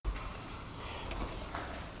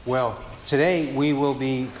Well, today we will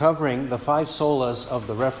be covering the 5 solas of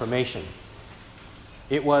the Reformation.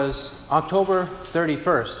 It was October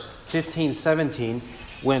 31st, 1517,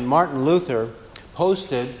 when Martin Luther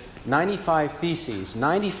posted 95 theses,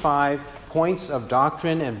 95 points of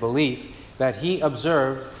doctrine and belief that he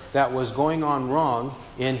observed that was going on wrong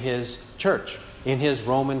in his church, in his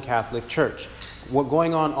Roman Catholic Church. What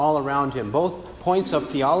going on all around him, both points of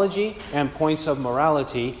theology and points of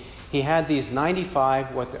morality. He had these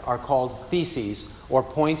 95 what are called theses, or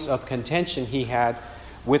points of contention he had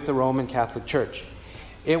with the Roman Catholic Church.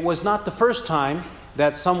 It was not the first time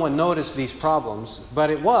that someone noticed these problems, but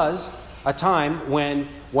it was a time when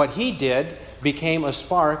what he did became a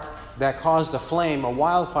spark that caused a flame, a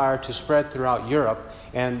wildfire to spread throughout Europe,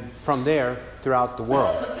 and from there throughout the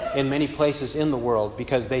world, in many places in the world,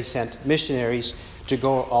 because they sent missionaries to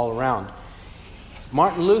go all around.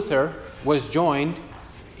 Martin Luther was joined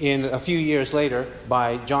in a few years later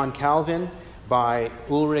by John Calvin, by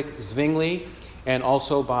Ulrich Zwingli, and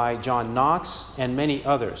also by John Knox, and many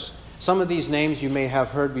others. Some of these names you may have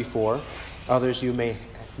heard before, others you may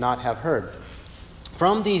not have heard.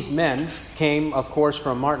 From these men came, of course,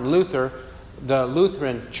 from Martin Luther, the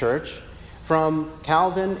Lutheran Church. From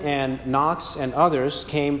Calvin and Knox and others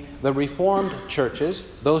came the Reformed churches.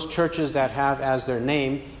 Those churches that have as their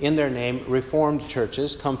name, in their name, Reformed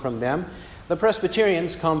churches come from them. The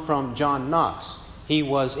Presbyterians come from John Knox. He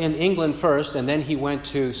was in England first, and then he went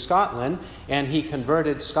to Scotland, and he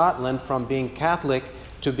converted Scotland from being Catholic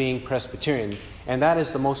to being Presbyterian. And that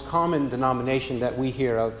is the most common denomination that we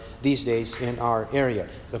hear of these days in our area,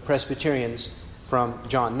 the Presbyterians from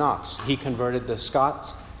John Knox. He converted the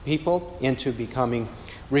Scots people into becoming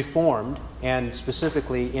Reformed, and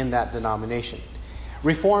specifically in that denomination.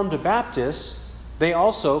 Reformed Baptists, they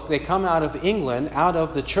come out of England, out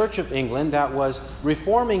of the Church of England that was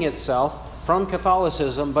reforming itself from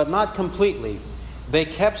Catholicism, but not completely. They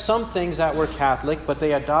kept some things that were Catholic, but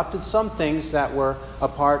they adopted some things that were a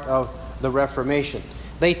part of the Reformation.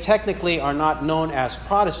 They technically are not known as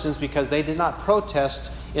Protestants because they did not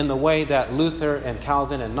protest in the way that Luther and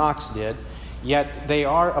Calvin and Knox did, yet they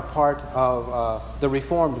are a part of the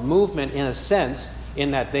Reformed movement in a sense,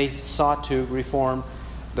 in that they sought to reform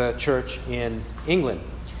the church in England.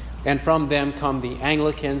 And from them come the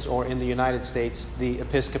Anglicans, or in the United States, the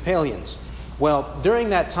Episcopalians. Well,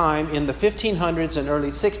 during that time, in the 1500s and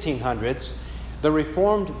early 1600s, the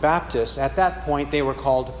Reformed Baptists, at that point they were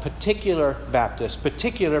called particular Baptists.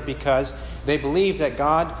 Particular because they believed that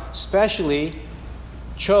God specially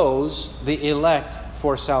chose the elect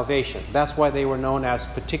for salvation. That's why they were known as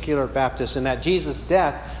particular Baptists, and that Jesus'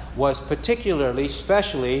 death was particularly,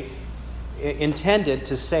 specially intended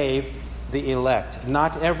to save the elect.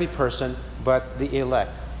 Not every person, but the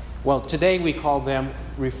elect. Well, today we call them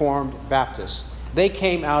Reformed Baptists. They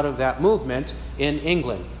came out of that movement in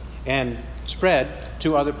England and spread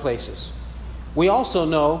to other places. We also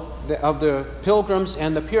know of the Pilgrims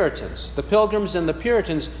and the Puritans. The Pilgrims and the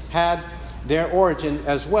Puritans had their origin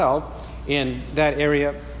as well in that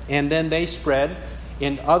area, and then they spread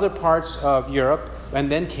in other parts of Europe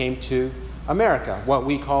and then came to America, what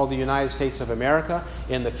we call the United States of America.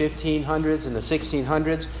 In the 1500s and the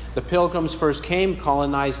 1600s, the Pilgrims first came,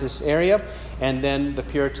 colonized this area, and then the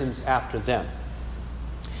Puritans after them.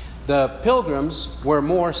 The Pilgrims were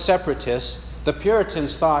more separatists. The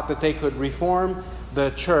Puritans thought that they could reform the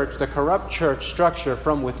church, the corrupt church structure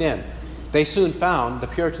from within. They soon found, the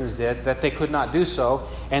Puritans did, that they could not do so,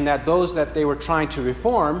 and that those that they were trying to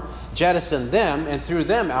reform jettisoned them and threw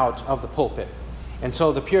them out of the pulpit. And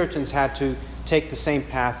so the Puritans had to take the same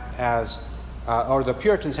path as the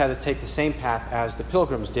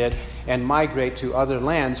Pilgrims did, and migrate to other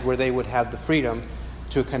lands where they would have the freedom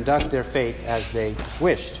to conduct their faith as they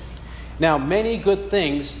wished. Now, many good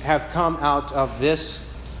things have come out of this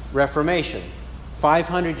Reformation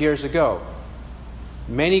 500 years ago.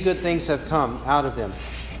 Many good things have come out of them.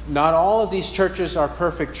 Not all of these churches are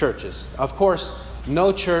perfect churches. Of course,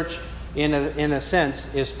 no church in a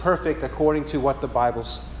sense is perfect according to what the Bible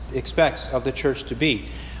expects of the church to be.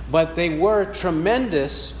 But they were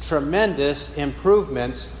tremendous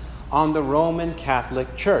improvements on the Roman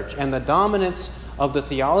Catholic Church, and the dominance of the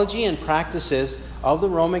theology and practices of the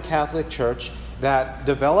Roman Catholic Church that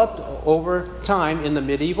developed over time in the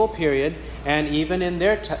medieval period, and even in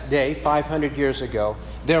their day 500 years ago.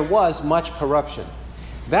 There was much corruption.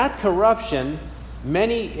 That corruption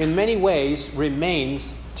in many ways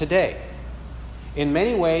remains today. In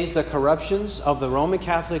many ways, the corruptions of the Roman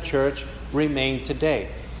Catholic Church remain today.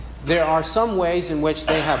 There are some ways in which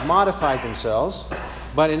they have modified themselves,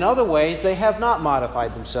 but in other ways they have not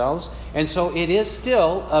modified themselves. And so it is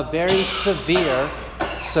still a very severe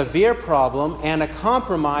severe problem and a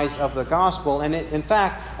compromise of the gospel, and in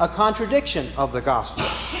fact, a contradiction of the gospel.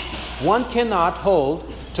 One cannot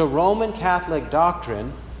hold to Roman Catholic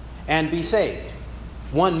doctrine and be saved.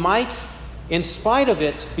 One might, in spite of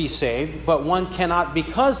it, be saved, but one cannot,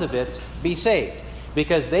 because of it, be saved.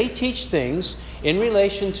 Because they teach things in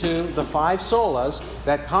relation to the five solas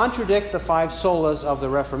that contradict the five solas of the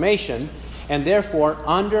Reformation, and therefore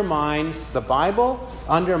undermine the Bible,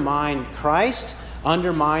 undermine Christ,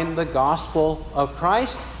 undermine the gospel of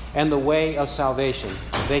Christ, and the way of salvation.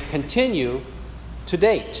 They continue to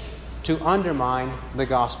date to undermine the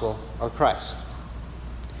gospel of Christ.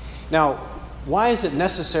 Now, why is it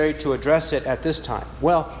necessary to address it at this time?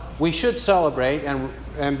 Well, we should celebrate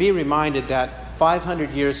and be reminded that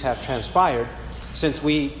 500 years have transpired since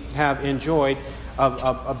we have enjoyed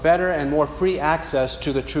a better and more free access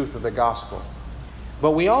to the truth of the gospel.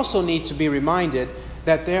 But we also need to be reminded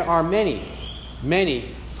that there are many,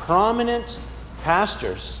 many prominent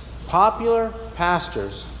pastors, popular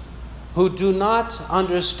pastors, who do not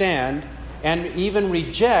understand and even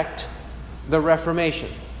reject the Reformation.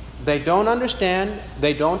 They don't understand,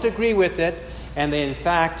 they don't agree with it, and they in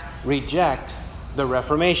fact reject the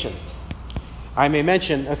Reformation. I may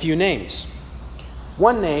mention a few names.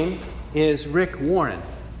 One name is Rick Warren.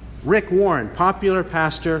 Rick Warren, popular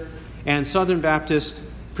pastor and Southern Baptist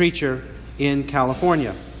preacher in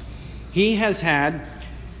California. He has had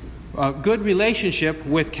a good relationship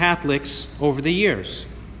with Catholics over the years.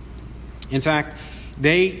 In fact,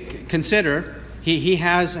 they consider he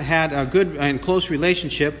has had a good and close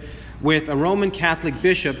relationship with a Roman Catholic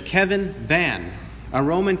bishop, Kevin Van. A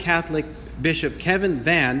Roman Catholic bishop, Kevin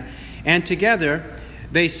Van, and together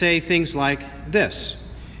they say things like this.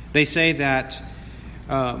 They say that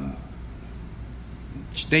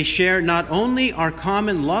they share not only our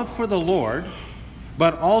common love for the Lord,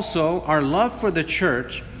 but also our love for the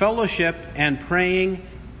church, fellowship, and praying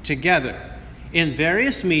together. In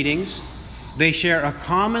various meetings, they share a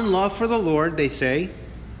common love for the Lord, they say,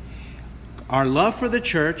 our love for the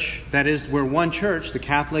church, that is, we're one church, the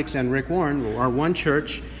Catholics and Rick Warren are one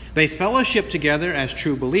church. They fellowship together as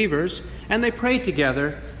true believers, and they pray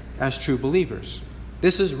together as true believers.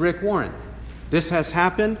 This is Rick Warren. This has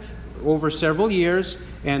happened over several years,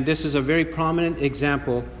 and this is a very prominent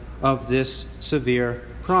example of this severe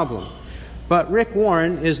problem. But Rick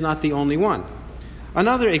Warren is not the only one.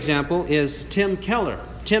 Another example is Tim Keller.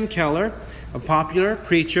 Tim Keller, a popular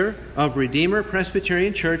preacher of Redeemer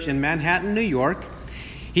Presbyterian Church in Manhattan, New York.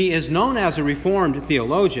 He is known as a Reformed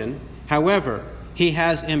theologian. However, he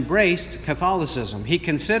has embraced Catholicism. He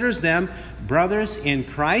considers them brothers in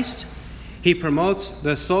Christ. He promotes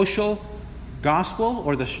the social gospel,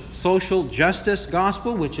 or the social justice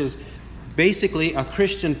gospel, which is basically a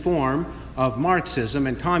Christian form of Marxism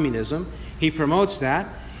and communism. He promotes that.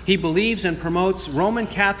 He believes and promotes Roman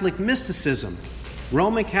Catholic mysticism,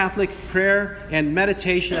 Roman Catholic prayer and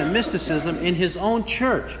meditation and mysticism in his own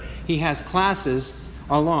church. He has classes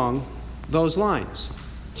along those lines.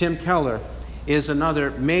 Tim Keller is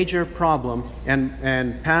another major problem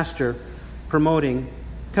and pastor promoting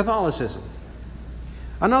Catholicism.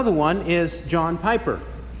 Another one is John Piper.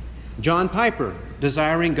 John Piper,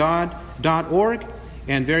 desiringgod.org,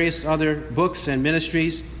 and various other books and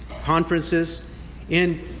ministries, conferences.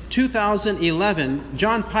 In 2011,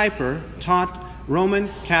 John Piper taught Roman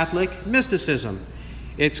Catholic mysticism.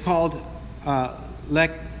 It's called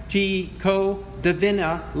Lectio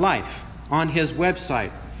Divina Life on his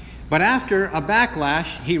website. But after a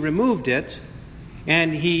backlash, he removed it,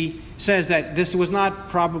 and he says that this was not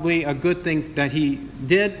probably a good thing that he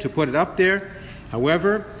did to put it up there.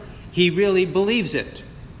 However, he really believes it.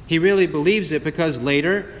 He really believes it because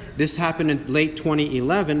later, this happened in late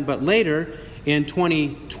 2011, but later in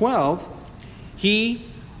 2012, he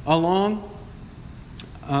along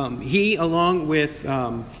with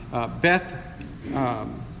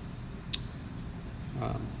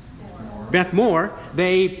Beth Moore,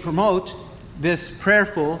 they promote this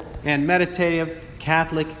prayerful and meditative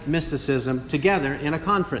Catholic mysticism together in a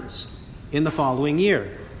conference in the following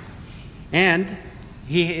year. And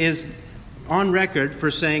he is on record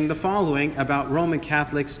for saying the following about Roman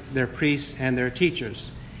Catholics, their priests, and their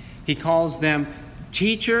teachers. He calls them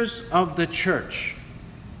teachers of the church.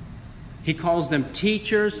 He calls them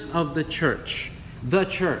teachers of the church. The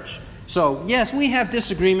church. So, yes, we have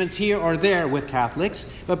disagreements here or there with Catholics,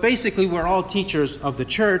 but basically we're all teachers of the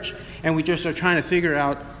church, and we just are trying to figure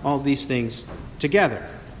out all these things together.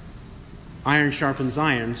 Iron sharpens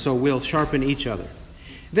iron, so we'll sharpen each other.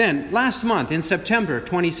 Then, last month, in September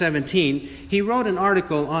 2017, he wrote an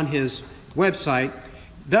article on his website,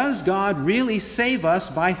 "Does God Really Save Us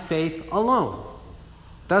by Faith Alone?"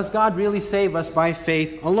 Does God really save us by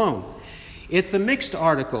faith alone? It's a mixed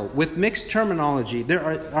article with mixed terminology.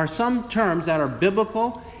 There are some terms that are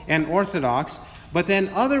biblical and orthodox, but then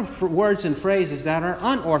other words and phrases that are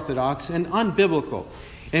unorthodox and unbiblical.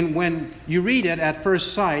 And when you read it at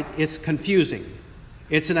first sight, it's confusing.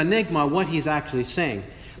 It's an enigma what he's actually saying.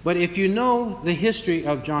 But if you know the history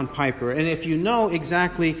of John Piper, and if you know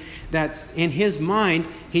exactly that in his mind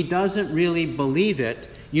he doesn't really believe it,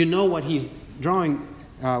 you know what he's drawing,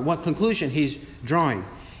 what conclusion he's drawing.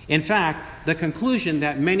 In fact, the conclusion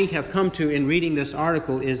that many have come to in reading this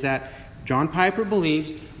article is that John Piper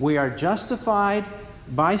believes we are justified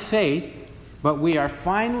by faith, but we are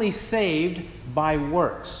finally saved by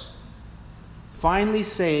works. Finally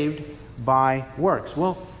saved by works.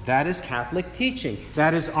 Well, that is Catholic teaching.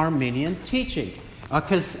 That is Arminian teaching. A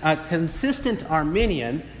consistent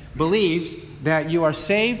Arminian believes that you are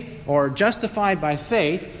saved or justified by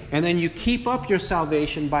faith, and then you keep up your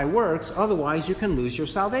salvation by works, otherwise you can lose your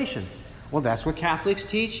salvation. Well, that's what Catholics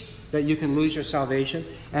teach, that you can lose your salvation.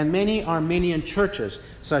 And many Arminian churches,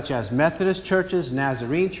 such as Methodist churches,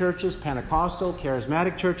 Nazarene churches, Pentecostal,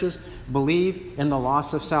 Charismatic churches, believe in the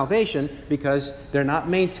loss of salvation because they're not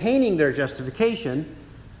maintaining their justification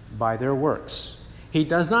by their works. He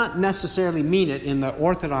does not necessarily mean it in the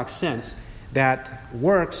Orthodox sense that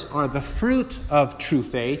works are the fruit of true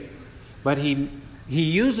faith, but he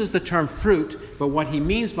uses the term fruit, but what he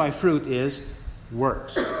means by fruit is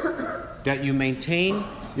works. That you maintain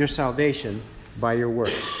your salvation by your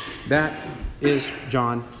works. That is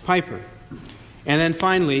John Piper. And then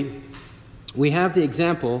finally, we have the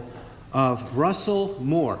example of Russell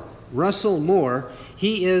Moore. Russell Moore,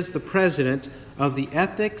 he is the president of the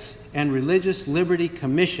Ethics and Religious Liberty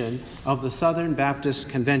Commission of the Southern Baptist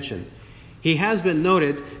Convention. He has been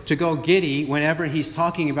noted to go giddy whenever he's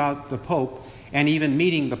talking about the Pope and even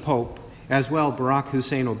meeting the Pope, as well Barack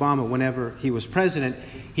Hussein Obama whenever he was president.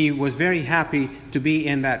 He was very happy to be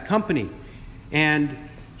in that company. And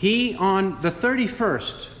he, on the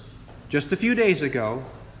 31st, just a few days ago,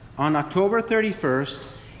 on October 31st,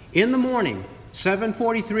 in the morning,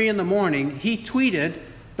 7:43 in the morning, he tweeted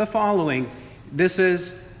the following. This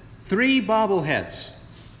is three bobbleheads.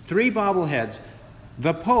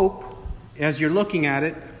 The Pope, as you're looking at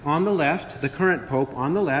it on the left, the current Pope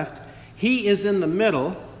on the left, he is in the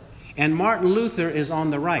middle, and Martin Luther is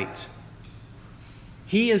on the right.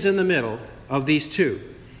 He is in the middle of these two.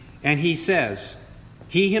 And he says,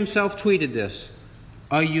 he himself tweeted this,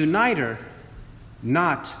 "A uniter,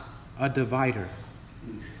 not a divider.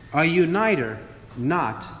 A uniter,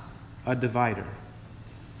 not a divider."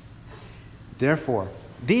 Therefore,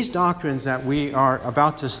 these doctrines that we are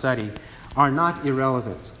about to study are not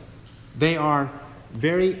irrelevant. They are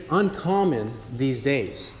very uncommon these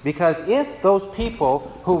days. Because if those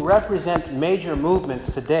people who represent major movements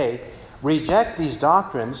today reject these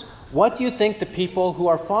doctrines, what do you think the people who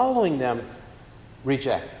are following them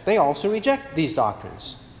reject? They also reject these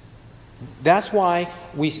doctrines. That's why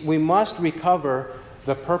we must recover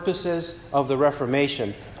the purposes of the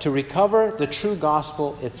Reformation, to recover the true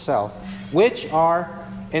gospel itself, which are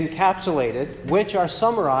encapsulated, which are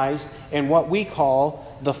summarized in what we call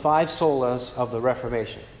the five solas of the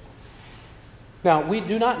Reformation. Now, we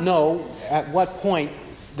do not know at what point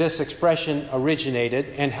this expression originated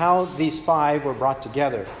and how these five were brought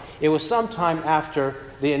together. It was sometime after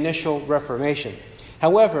the initial Reformation.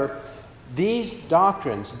 However, these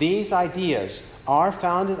doctrines, these ideas, are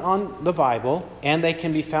founded on the Bible, and they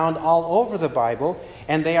can be found all over the Bible,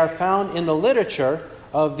 and they are found in the literature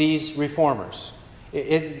of these reformers.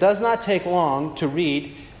 It does not take long to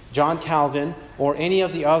read John Calvin or any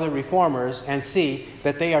of the other reformers and see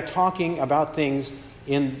that they are talking about things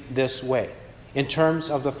in this way, in terms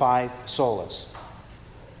of the five solas.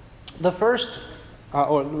 The first,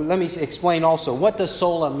 or let me explain also, what does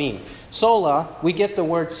sola mean? Sola, we get the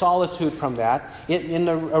word solitude from that. In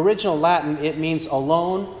the original Latin, it means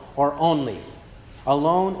alone or only.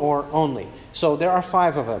 Alone or only. So there are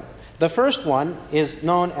five of them. The first one is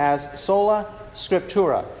known as sola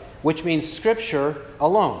scriptura, which means Scripture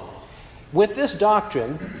alone. With this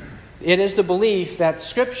doctrine, it is the belief that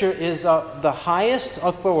Scripture is the highest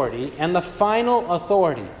authority and the final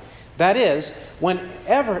authority. That is,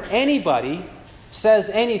 whenever anybody says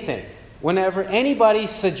anything, whenever anybody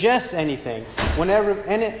suggests anything,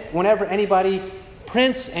 whenever anybody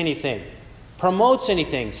prints anything, promotes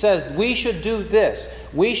anything, says we should do this,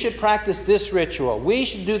 we should practice this ritual, we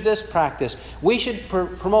should do this practice, we should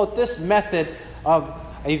promote this method of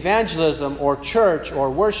evangelism or church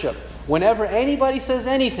or worship, whenever anybody says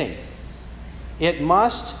anything, it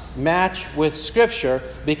must match with Scripture,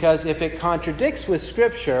 because if it contradicts with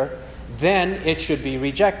Scripture, then it should be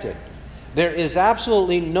rejected. There is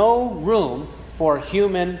absolutely no room for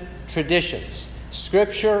human traditions.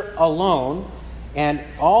 Scripture alone and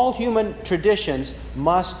all human traditions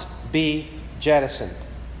must be jettisoned.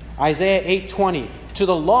 Isaiah 8:20, to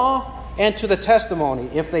the law and to the testimony,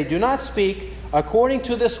 if they do not speak according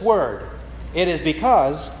to this word, it is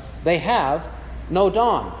because they have no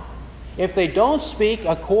dawn. If they don't speak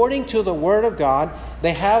according to the word of God,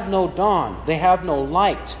 they have no dawn. They have no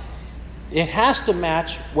light. It has to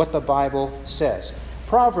match what the Bible says.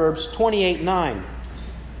 Proverbs 28:9.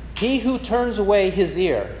 He who turns away his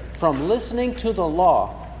ear from listening to the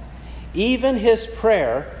law, even his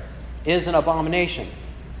prayer is an abomination.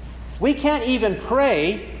 We can't even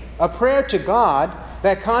pray a prayer to God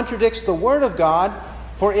that contradicts the word of God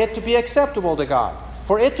for it to be acceptable to God.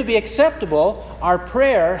 For it to be acceptable, our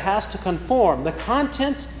prayer has to conform. The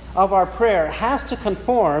content of our prayer has to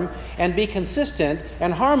conform and be consistent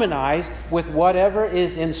and harmonized with whatever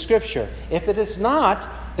is in Scripture. If it is not,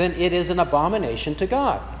 then it is an abomination to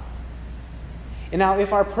God. And now,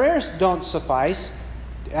 if our prayers don't suffice,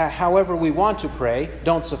 however we want to pray,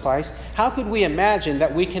 don't suffice, how could we imagine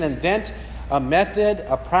that we can invent a method,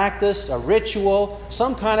 a practice, a ritual,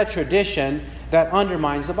 some kind of tradition that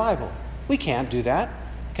undermines the Bible? We can't do that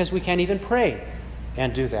because we can't even pray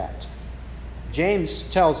and do that. James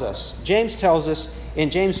tells us in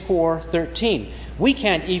James 4:13, we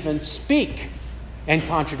can't even speak and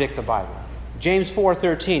contradict the Bible. James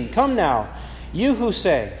 4:13, come now, you who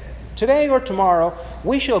say, today or tomorrow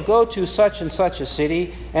we shall go to such and such a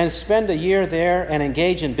city and spend a year there and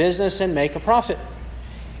engage in business and make a profit.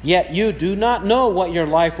 Yet you do not know what your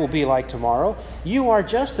life will be like tomorrow. You are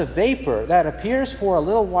just a vapor that appears for a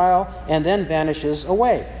little while and then vanishes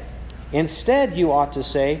away. Instead, you ought to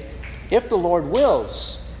say, if the Lord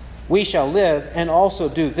wills, we shall live and also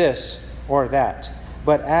do this or that.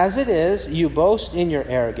 But as it is, you boast in your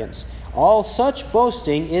arrogance. All such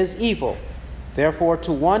boasting is evil. Therefore,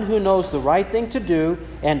 to one who knows the right thing to do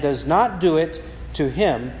and does not do it, to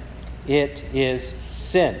him it is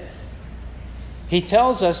sin. He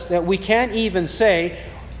tells us that we can't even say,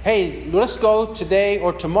 hey, let's go today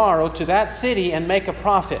or tomorrow to that city and make a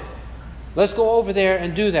profit. Let's go over there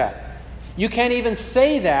and do that. You can't even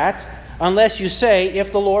say that unless you say,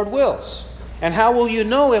 if the Lord wills. And how will you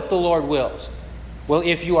know if the Lord wills? Well,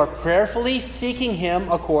 if you are prayerfully seeking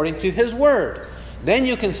Him according to His Word, then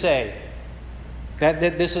you can say that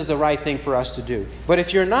this is the right thing for us to do. But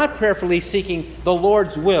if you're not prayerfully seeking the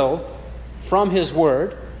Lord's will from His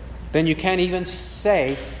Word, then you can't even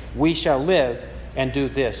say, we shall live and do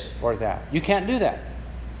this or that. You can't do that.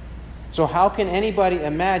 So how can anybody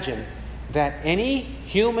imagine that any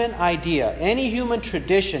human idea, any human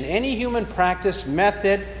tradition, any human practice,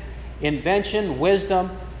 method, invention, wisdom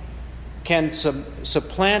can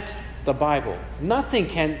supplant the Bible? Nothing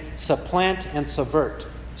can supplant and subvert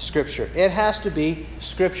Scripture. It has to be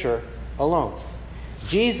Scripture alone.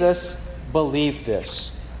 Jesus believed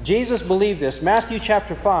this. Jesus believed this. Matthew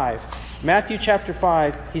chapter 5,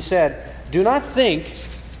 he said, do not think,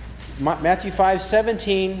 Matthew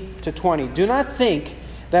 5:17-20, do not think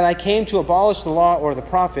that I came to abolish the law or the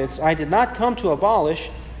prophets. I did not come to abolish,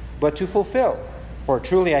 but to fulfill. For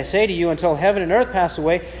truly I say to you, until heaven and earth pass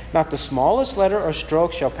away, not the smallest letter or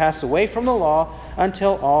stroke shall pass away from the law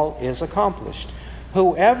until all is accomplished.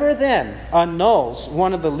 Whoever then annuls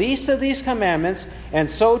one of the least of these commandments and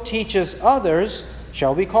so teaches others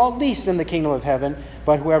shall be called least in the kingdom of heaven.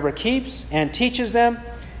 But whoever keeps and teaches them,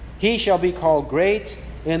 he shall be called great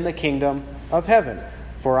in the kingdom of heaven.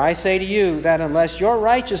 For I say to you that unless your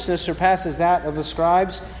righteousness surpasses that of the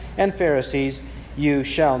scribes and Pharisees, you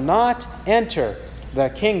shall not enter the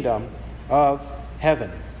kingdom of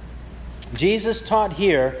heaven. Jesus taught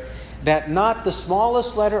here that not the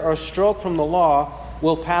smallest letter or stroke from the law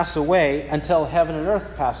will pass away until heaven and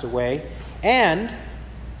earth pass away, and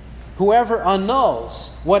whoever annuls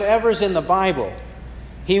whatever's in the Bible,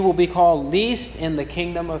 he will be called least in the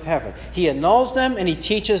kingdom of heaven. He annuls them and he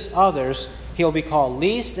teaches others, he'll be called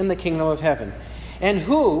least in the kingdom of heaven. And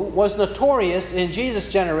who was notorious in Jesus'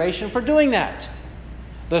 generation for doing that?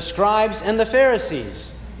 The scribes and the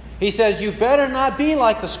Pharisees. He says, you better not be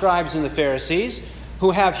like the scribes and the Pharisees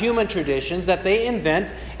who have human traditions that they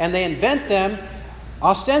invent, and they invent them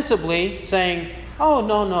ostensibly saying, oh,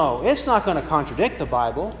 no, it's not going to contradict the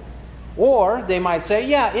Bible. Or they might say,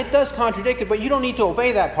 yeah, it does contradict it, but you don't need to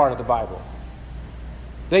obey that part of the Bible.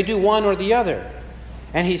 They do one or the other.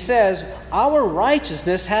 And he says, our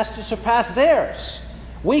righteousness has to surpass theirs.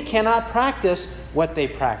 We cannot practice what they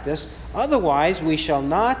practice. Otherwise, we shall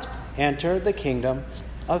not enter the kingdom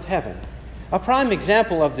of heaven. A prime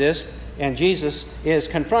example of this and Jesus is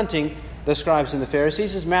confronting the scribes and the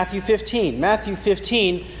Pharisees, is Matthew 15. Matthew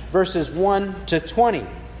 15, verses 1 to 20.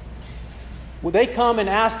 Well, they come and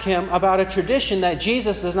ask him about a tradition that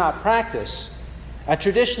Jesus does not practice, a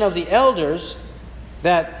tradition of the elders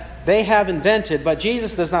that they have invented, but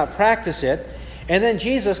Jesus does not practice it. And then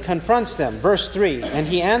Jesus confronts them. Verse 3, and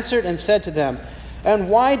he answered and said to them, and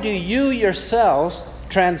why do you yourselves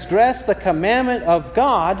transgress the commandment of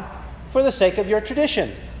God for the sake of your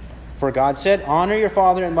tradition? For God said, honor your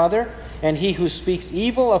father and mother, and he who speaks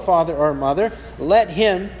evil of father or mother, let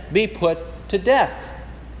him be put to death.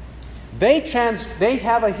 They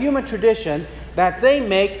have a human tradition that they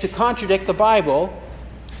make to contradict the Bible.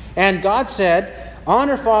 And God said,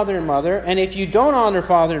 honor father and mother, and if you don't honor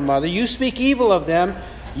father and mother, you speak evil of them,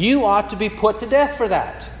 you ought to be put to death for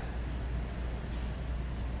that.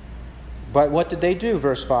 But what did they do?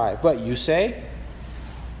 Verse 5, but you say,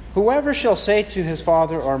 whoever shall say to his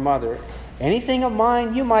father or mother, anything of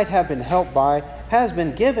mine you might have been helped by has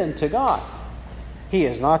been given to God. He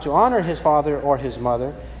is not to honor his father or his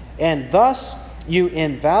mother, and thus you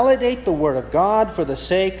invalidate the word of God for the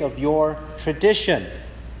sake of your tradition.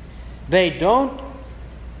 They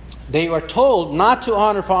are told not to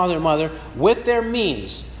honor father and mother with their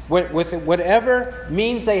means, with whatever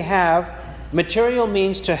means they have, material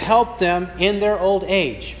means to help them in their old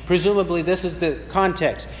age. Presumably this is the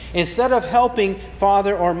context. Instead of helping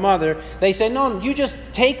father or mother, they say, no, you just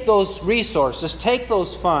take those resources, take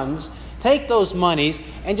those funds, take those monies,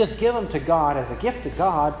 and just give them to God as a gift to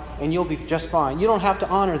God, and you'll be just fine. You don't have to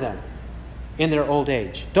honor them in their old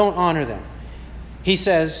age. Don't honor them. He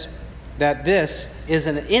says that this is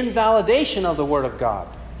an invalidation of the Word of God.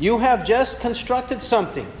 You have just constructed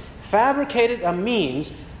something, fabricated a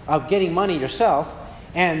means of getting money yourself,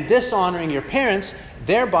 and dishonoring your parents,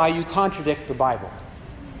 thereby you contradict the Bible.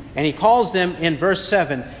 And he calls them in verse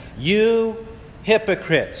 7, you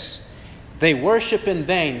hypocrites. They worship in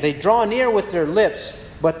vain. They draw near with their lips,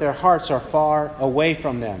 but their hearts are far away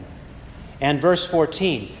from them. And verse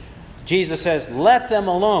 14, Jesus says, let them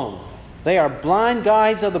alone. They are blind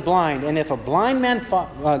guides of the blind. And if a blind man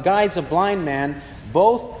guides a blind man,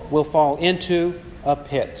 both will fall into a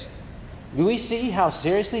pit. Do we see how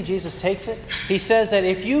seriously Jesus takes it? He says that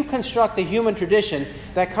if you construct a human tradition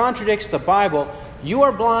that contradicts the Bible, you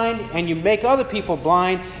are blind and you make other people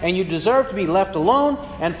blind, and you deserve to be left alone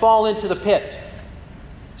and fall into the pit,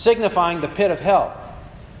 signifying the pit of hell.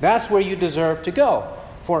 That's where you deserve to go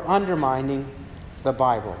for undermining the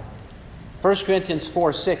Bible. 1 Corinthians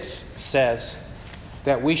 4:6 says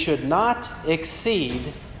that we should not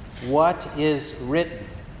exceed what is written.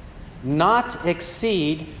 Not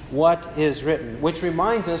exceed what is written. Which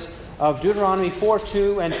reminds us of Deuteronomy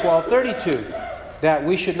 4:2 and 12:32. That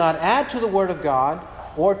we should not add to the Word of God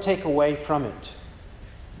or take away from it.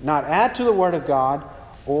 Not add to the Word of God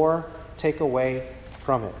or take away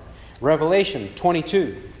from it. Revelation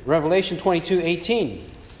 22:18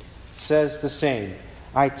 says the same.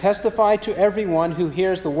 I testify to everyone who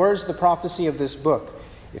hears the words of the prophecy of this book.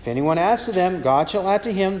 If anyone adds to them, God shall add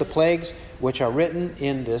to him the plagues which are written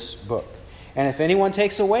in this book. And if anyone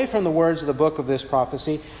takes away from the words of the book of this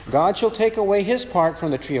prophecy, God shall take away his part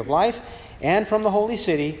from the tree of life and from the holy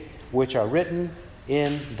city, which are written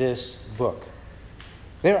in this book.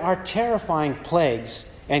 There are terrifying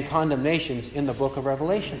plagues and condemnations in the book of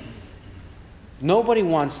Revelation. Nobody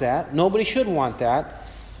wants that. Nobody should want that.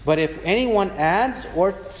 But if anyone adds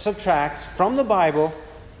or subtracts from the Bible,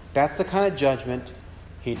 that's the kind of judgment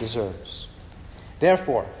he deserves.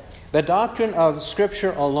 Therefore, the doctrine of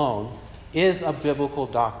Scripture alone is a biblical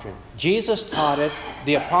doctrine. Jesus taught it.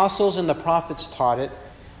 The apostles and the prophets taught it.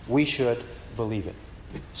 We should believe it.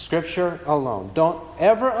 Scripture alone. Don't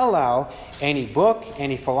ever allow any book,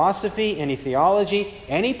 any philosophy, any theology,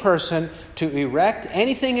 any person to erect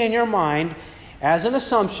anything in your mind as an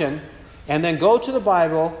assumption and then go to the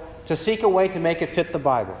Bible to seek a way to make it fit the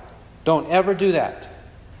Bible. Don't ever do that.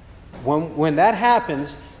 When that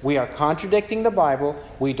happens, we are contradicting the Bible,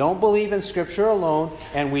 we don't believe in Scripture alone,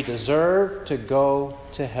 and we deserve to go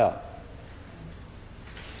to hell.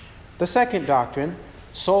 The second doctrine,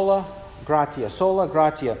 sola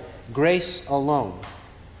gratia, grace alone.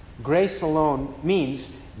 Grace alone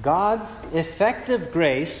means God's effective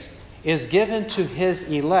grace is given to His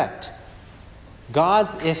elect.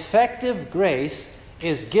 God's effective grace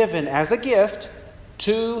is given as a gift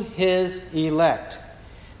to His elect.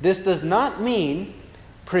 This does not mean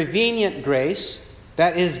prevenient grace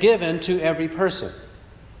that is given to every person.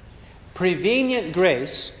 Prevenient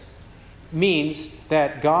grace means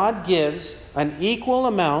that God gives an equal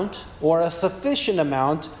amount or a sufficient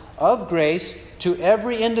amount of grace to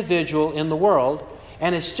every individual in the world,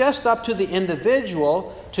 And it's just up to the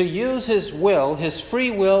individual to use his will, his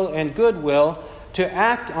free will and goodwill, to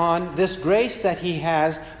act on this grace that he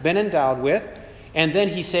has been endowed with, and then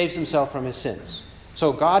he saves himself from his sins.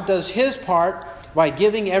 So God does his part by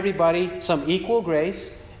giving everybody some equal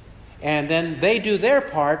grace, and then they do their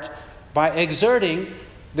part by exerting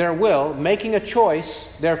their will, making a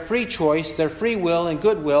choice, their free will and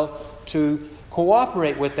goodwill, to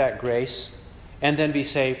cooperate with that grace and then be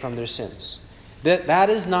saved from their sins. That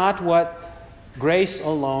is not what grace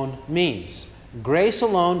alone means. Grace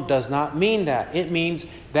alone does not mean that. It means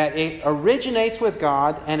that it originates with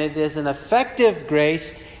God, and it is an effective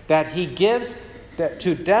grace that he gives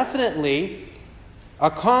to definitely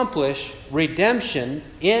accomplish redemption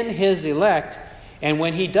in his elect. And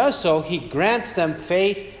when he does so, he grants them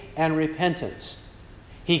faith and repentance.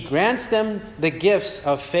 He grants them the gifts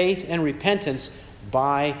of faith and repentance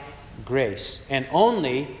by grace, and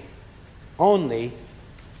only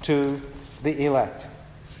to the elect.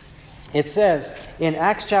 It says in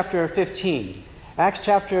Acts chapter 15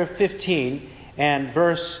 and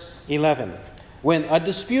verse 11, when a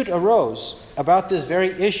dispute arose about this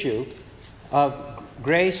very issue of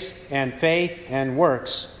grace and faith and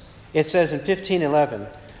works, it says in 15:11,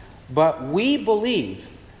 but we believe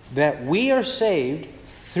that we are saved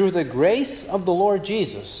through the grace of the Lord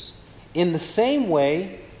Jesus in the same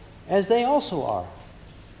way as they also are.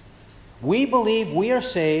 We believe we are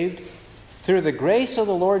saved through the grace of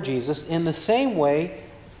the Lord Jesus in the same way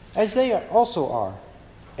as they also are.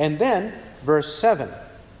 And then, verse 7.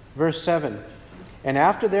 And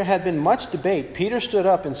after there had been much debate, Peter stood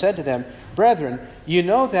up and said to them, brethren, you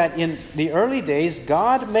know that in the early days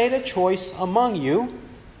God made a choice among you,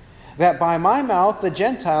 that by my mouth the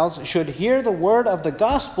Gentiles should hear the word of the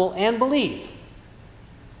gospel and believe.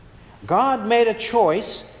 God made a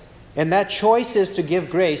choice, and that choice is to give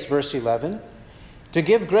grace, verse 11, to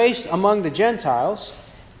give grace among the Gentiles,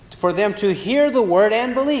 for them to hear the word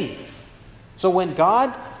and believe. So when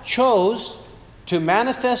God chose to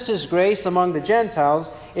manifest his grace among the Gentiles,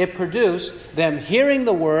 it produced them hearing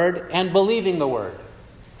the word and believing the word.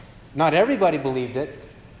 Not everybody believed it.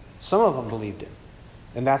 Some of them believed it.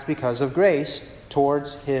 And that's because of grace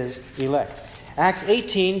towards his elect. Acts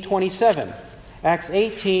 18:27. Acts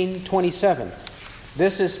 18:27.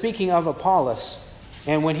 This is speaking of Apollos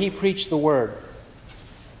and when he preached the word.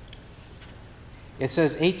 It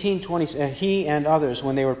says 18:20, he and others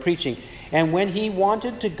when they were preaching. And when he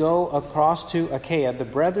wanted to go across to Achaia, the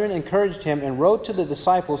brethren encouraged him and wrote to the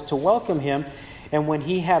disciples to welcome him. And when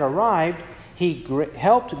he had arrived, he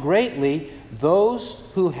helped greatly those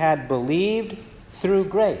who had believed through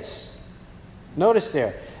grace. Notice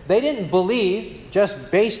there, they didn't believe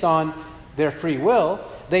just based on their free will.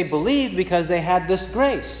 They believed because they had this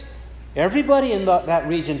grace. Everybody in that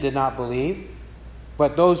region did not believe,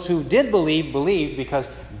 but those who did believe, believed because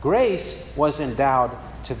grace was endowed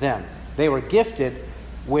to them. They were gifted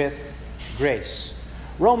with grace.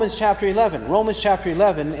 Romans chapter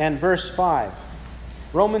 11 and verse 5.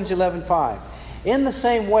 Romans 11:5. In the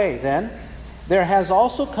same way, then, there has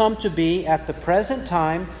also come to be at the present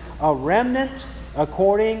time a remnant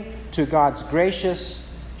according to God's gracious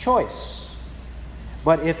choice.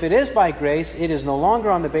 But if it is by grace, it is no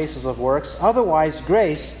longer on the basis of works. Otherwise,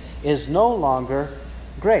 grace is no longer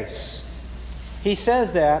grace. He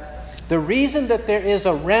says that the reason that there is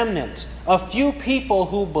a remnant, a few people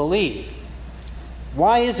who believe,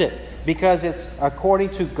 why is it? Because it's according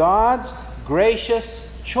to God's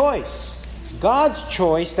gracious choice. God's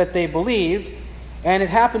choice that they believed, and it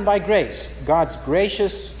happened by grace. God's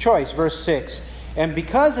gracious choice, verse 6. And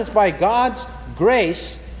because it's by God's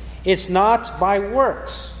grace, it's not by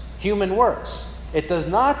works, human works. It does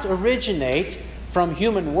not originate from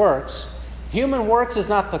human works. Human works is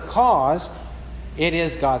not the cause. It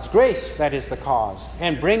is God's grace that is the cause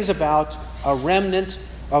and brings about a remnant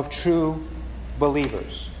of true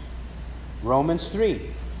believers. Romans 3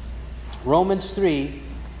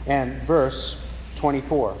 and verse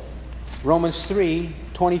 24. Romans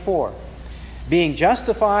 3:24. Being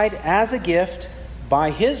justified as a gift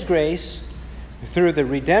by his grace through the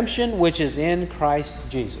redemption which is in Christ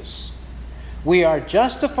Jesus. We are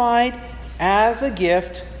justified as a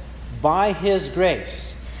gift by his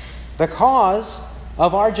grace. The cause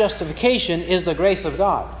of our justification is the grace of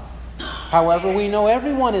God. However, we know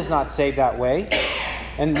everyone is not saved that way.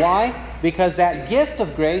 And why? Because that gift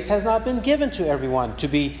of grace has not been given to everyone to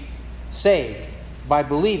be saved by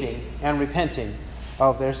believing and repenting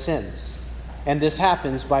of their sins. And this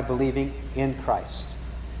happens by believing in Christ.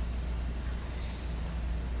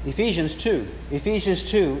 Ephesians 2,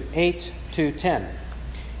 8-10.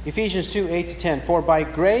 Ephesians 2, 8-10. For by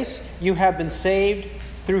grace you have been saved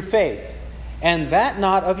through faith, and that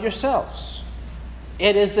not of yourselves.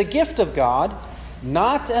 It is the gift of God,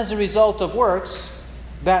 not as a result of works,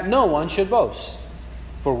 that no one should boast.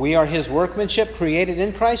 For we are his workmanship, created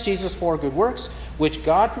in Christ Jesus for good works, which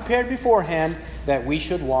God prepared beforehand that we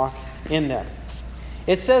should walk in them.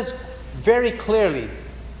 It says very clearly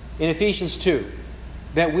in Ephesians 2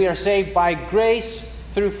 that we are saved by grace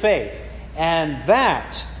through faith, and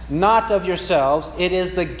that not of yourselves. It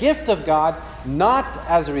is the gift of God, not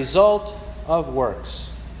as a result of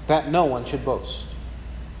works, that no one should boast.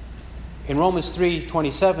 In Romans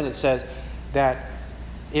 3:27 it says that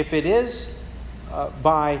if it is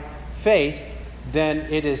by faith, then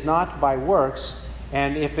it is not by works,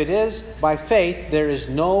 and if it is by faith, there is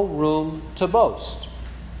no room to boast.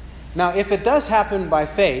 Now, if it does happen by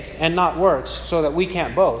faith and not works, so that we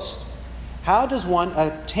can't boast, how does one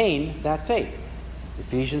obtain that faith?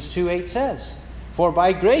 Ephesians 2:8 says, for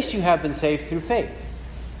by grace you have been saved through faith.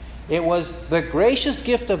 It was the gracious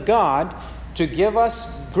gift of God to give us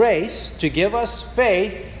grace, to give us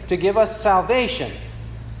faith, to give us salvation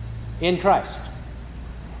in Christ.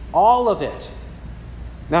 All of it.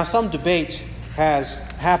 Now, some debate has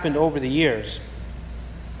happened over the years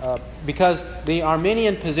because the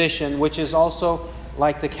Arminian position, which is also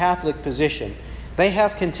like the Catholic position, they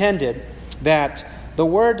have contended that the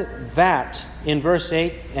word that in verse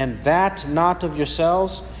 8, and that not of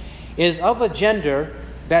yourselves, is of a gender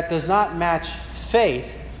that does not match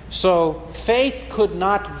faith. So faith could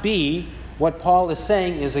not be what Paul is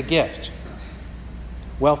saying is a gift.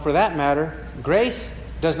 Well, for that matter, grace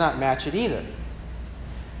does not match it either.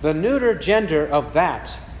 The neuter gender of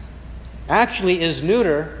that actually is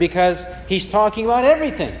neuter because he's talking about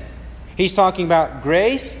everything. He's talking about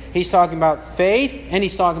grace, he's talking about faith, and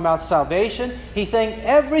he's talking about salvation. He's saying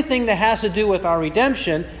everything that has to do with our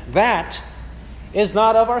redemption, that is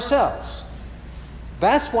not of ourselves.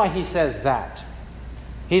 That's why he says that.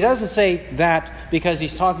 He doesn't say that because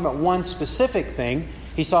he's talking about one specific thing.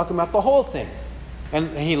 He's talking about the whole thing.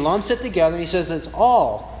 And he lumps it together and he says it's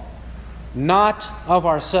all not of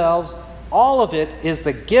ourselves. All of it is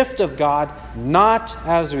the gift of God, not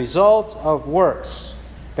as a result of works,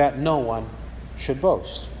 that no one should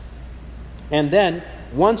boast. And then,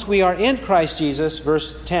 once we are in Christ Jesus,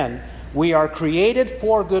 verse 10, we are created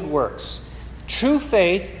for good works. True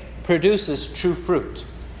faith produces true fruit.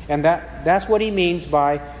 And that's what he means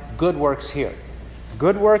by good works here.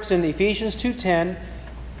 Good works in Ephesians 2:10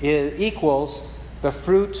 equals the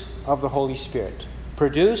fruit of the Holy Spirit,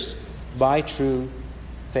 produced by true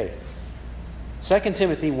faith. 2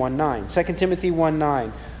 Timothy 1:9. 2 Timothy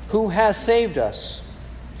 1:9. Who has saved us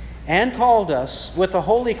and called us with a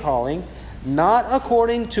holy calling, not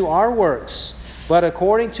according to our works, but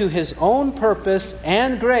according to his own purpose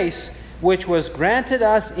and grace, which was granted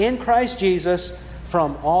us in Christ Jesus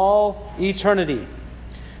from all eternity.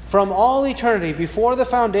 From all eternity, before the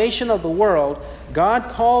foundation of the world, God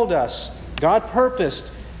called us, God purposed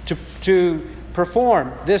to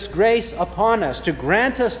perform this grace upon us, to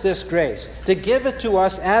grant us this grace, to give it to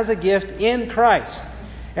us as a gift in Christ.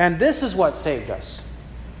 And this is what saved us.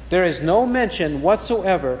 There is no mention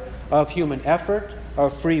whatsoever of human effort,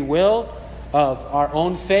 of free will, of our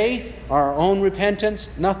own faith, our own repentance.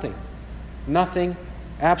 Nothing. Nothing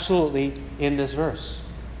absolutely in this verse.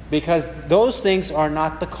 Because those things are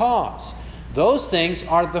not the cause. Those things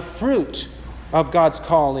are the fruit of God's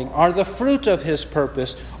calling, are the fruit of his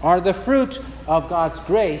purpose, are the fruit of God's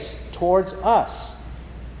grace towards us,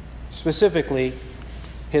 specifically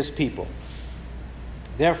his people.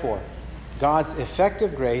 Therefore, God's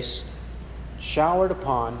effective grace showered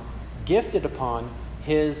upon, gifted upon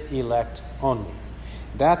his elect only.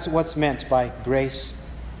 That's what's meant by grace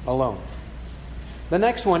alone. The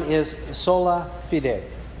next one is sola fide.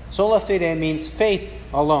 Sola fide means faith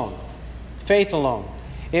alone. Faith alone.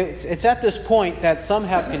 It's at this point that some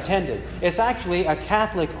have contended. It's actually a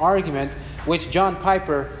Catholic argument which John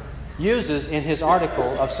Piper uses in his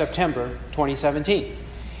article of September 2017.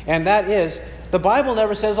 And that is, the Bible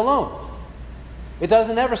never says alone. It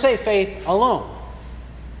doesn't ever say faith alone.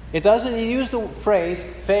 It doesn't use the phrase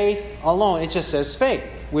faith alone. It just says faith.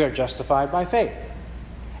 We are justified by faith.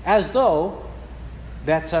 As though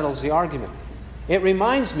that settles the argument. It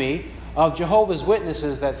reminds me of Jehovah's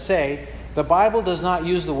Witnesses that say the Bible does not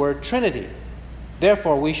use the word Trinity.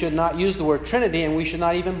 Therefore, we should not use the word Trinity, and we should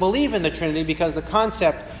not even believe in the Trinity because the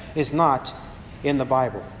concept is not in the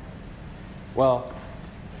Bible. Well,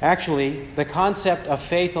 actually, the concept of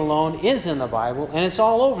faith alone is in the Bible, and it's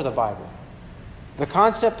all over the Bible. The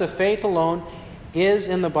concept of faith alone is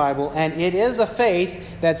in the Bible, and it is a faith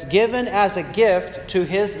that's given as a gift to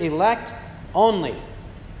His elect only.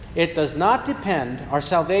 It does not depend, our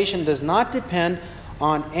salvation does not depend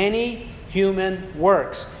on any human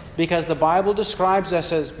works, because the Bible describes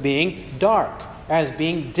us as being dark, as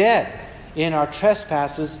being dead in our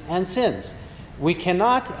trespasses and sins. We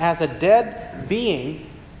cannot, as a dead being,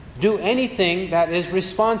 do anything that is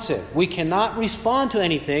responsive. We cannot respond to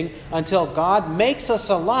anything until God makes us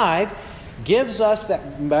alive, gives us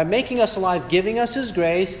that, by making us alive, giving us His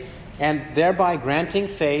grace, and thereby granting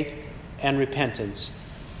faith and repentance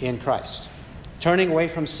in Christ, turning away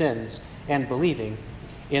from sins and believing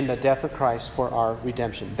in the death of Christ for our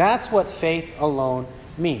redemption. That's what faith alone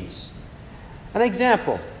means. An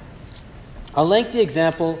example, a lengthy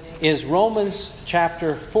example, is Romans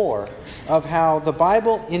chapter 4, of how the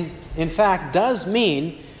Bible in fact does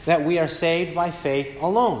mean that we are saved by faith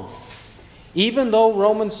alone. Even though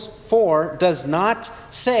Romans 4 does not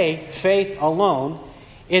say faith alone,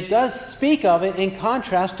 it does speak of it in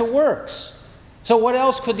contrast to works. So what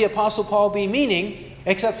else could the Apostle Paul be meaning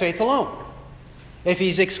except faith alone? If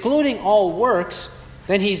he's excluding all works,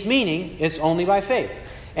 then he's meaning it's only by faith.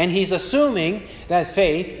 And he's assuming that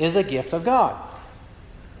faith is a gift of God.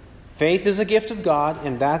 Faith is a gift of God,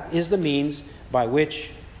 and that is the means by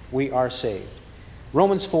which we are saved.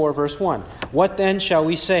 Romans 4, verse 1. What then shall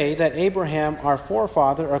we say that Abraham, our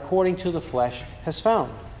forefather, according to the flesh, has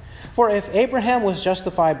found? For if Abraham was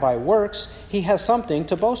justified by works, he has something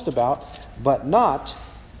to boast about, but not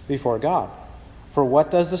before God. For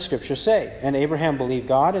what does the Scripture say? And Abraham believed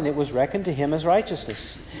God, and it was reckoned to him as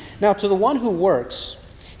righteousness. Now to the one who works,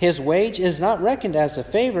 his wage is not reckoned as a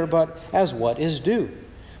favor, but as what is due.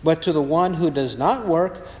 But to the one who does not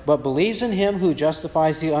work, but believes in Him who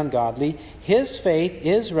justifies the ungodly, his faith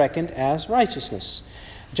is reckoned as righteousness.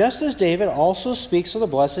 Just as David also speaks of the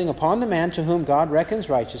blessing upon the man to whom God reckons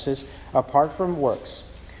righteousness apart from works.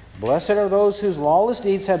 Blessed are those whose lawless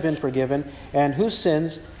deeds have been forgiven, and whose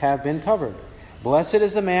sins have been covered. Blessed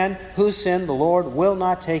is the man whose sin the Lord will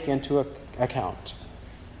not take into account.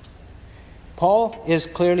 Paul is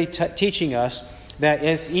clearly teaching us that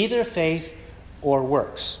it's either faith or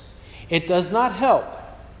works. It does not help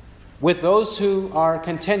with those who are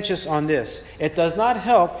contentious on this. It does not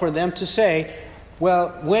help for them to say, well,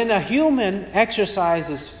 when a human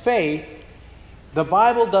exercises faith, the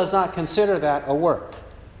Bible does not consider that a work,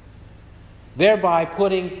 thereby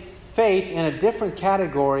putting faith in a different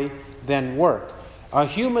category than work. A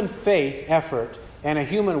human faith effort and a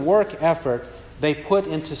human work effort, they put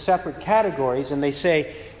into separate categories, and they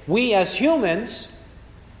say, we as humans,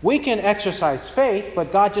 we can exercise faith,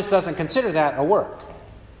 but God just doesn't consider that a work.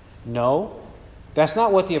 No, that's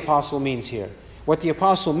not what the apostle means here. What the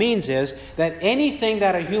apostle means is that anything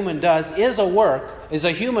that a human does is a work, is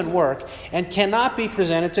a human work, and cannot be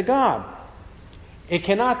presented to God. It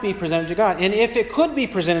cannot be presented to God. And if it could be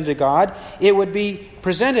presented to God, it would be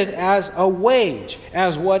presented as a wage,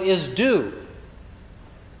 as what is due.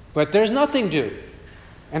 But there's nothing due.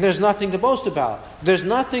 And there's nothing to boast about. There's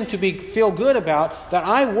nothing to feel good about that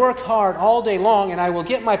I worked hard all day long and I will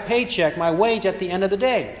get my paycheck, my wage at the end of the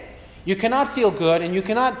day. You cannot feel good and you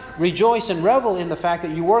cannot rejoice and revel in the fact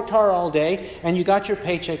that you worked hard all day and you got your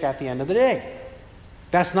paycheck at the end of the day.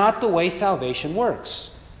 That's not the way salvation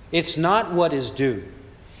works. It's not what is due.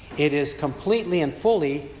 It is completely and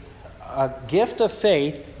fully a gift of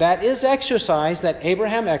faith that is exercised, that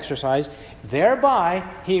Abraham exercised. Thereby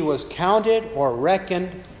he was counted or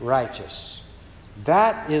reckoned righteous.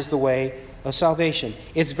 That is the way of salvation.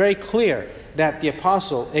 It's very clear that the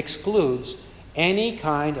apostle excludes any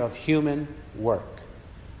kind of human work.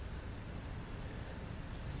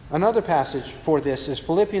 Another passage for this is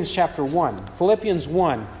Philippians chapter 1. Philippians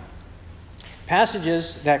 1.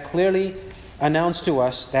 Passages that clearly announce to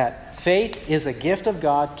us that faith is a gift of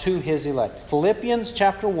God to His elect. Philippians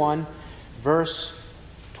chapter 1, verse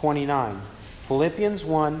 29. Philippians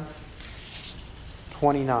 1,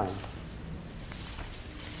 29.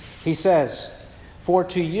 He says, "For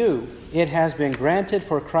to you it has been granted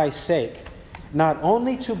for Christ's sake, not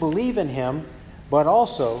only to believe in Him, but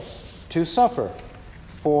also to suffer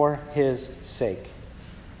for His sake."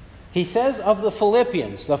 He says of the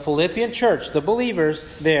Philippians, the Philippian church, the believers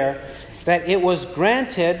there, that it was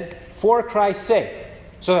granted for Christ's sake,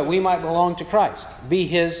 so that we might belong to Christ, be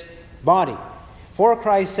His body. For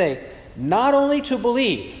Christ's sake, not only to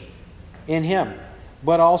believe in Him,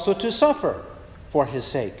 but also to suffer for His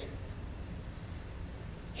sake.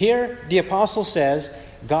 Here, the apostle says,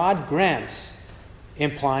 God grants,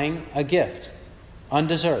 implying a gift,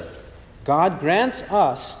 undeserved. God grants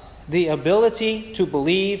us the ability to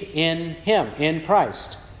believe in Him, in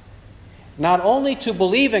Christ. not only to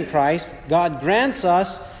believe in Christ, God grants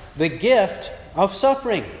us the gift of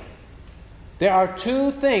suffering. There are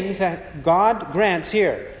two things that God grants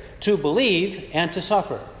here: to believe and to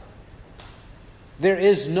suffer. There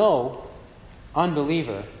is no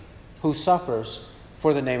unbeliever who suffers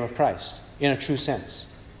for the name of Christ in a true sense.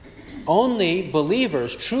 Only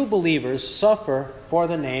believers, true believers, suffer for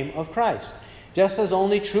the name of Christ. Just as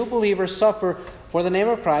only true believers suffer for the name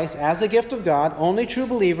of Christ as a gift of God, only true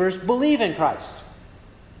believers believe in Christ.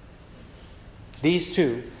 These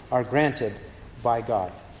two are granted by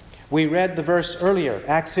God. We read the verse earlier,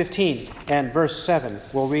 Acts 15 and verse 7.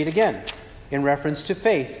 We'll read again in reference to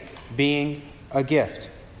faith being a gift.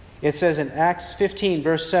 It says in Acts 15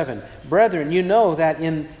 verse 7, "Brethren, you know that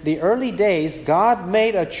in the early days God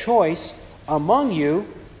made a choice among you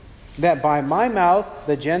that by my mouth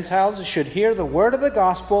the Gentiles should hear the word of the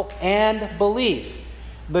gospel and believe."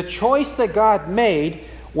 The choice that God made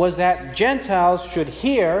was that Gentiles should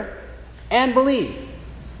hear and believe.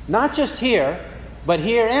 Not just hear, but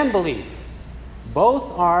hear and believe.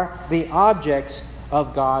 Both are the objects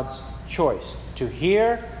of God's choice, to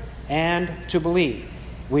hear and to believe.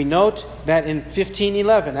 We note that in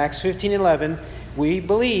Acts 15:11, we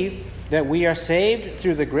believe that we are saved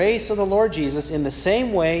through the grace of the Lord Jesus in the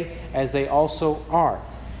same way as they also are.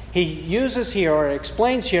 He uses here, or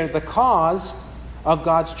explains here, the cause of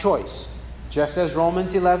God's choice. Just as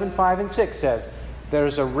Romans 11:5 and 6 says, there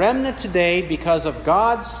is a remnant today because of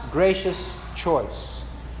God's gracious choice.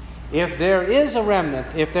 If there is a remnant,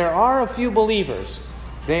 if there are a few believers,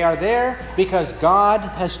 they are there because God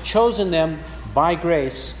has chosen them by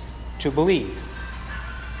grace to believe.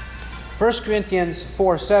 1 Corinthians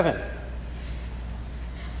 4:7.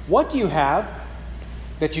 What do you have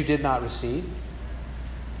that you did not receive?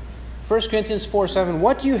 1 Corinthians 4:7.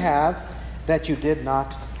 What do you have that you did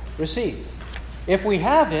not receive? If we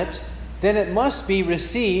have it, then it must be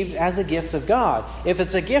received as a gift of God. If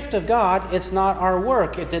it's a gift of God, it's not our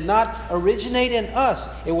work. It did not originate in us.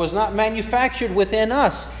 It was not manufactured within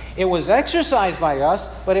us. It was exercised by us,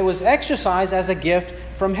 but it was exercised as a gift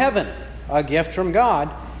from heaven, a gift from God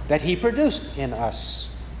that He produced in us.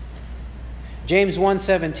 James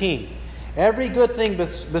 1:17. Every good thing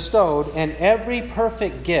bestowed and every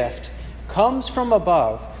perfect gift comes from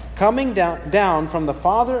above, coming down from the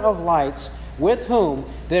Father of lights, with whom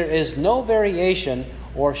there is no variation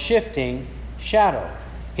or shifting shadow.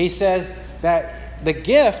 He says that the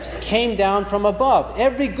gift came down from above.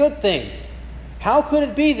 Every good thing. How could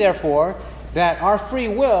it be, therefore, that our free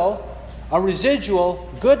will, a residual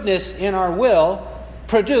goodness in our will,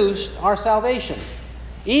 produced our salvation?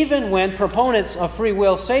 Even when proponents of free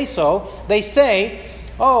will say so, they say,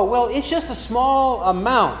 oh, well, it's just a small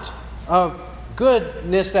amount of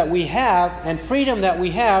goodness that we have and freedom that we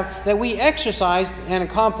have that we exercise and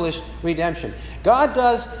accomplish redemption. God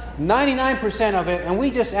does 99% of it and we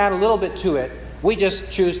just add a little bit to it. We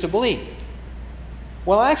just choose to believe.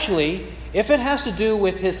 Well, actually, if it has to do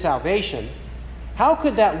with His salvation, how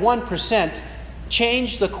could that 1%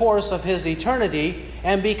 change the course of His eternity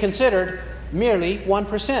and be considered merely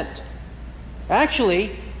 1%?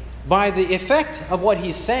 Actually, by the effect of what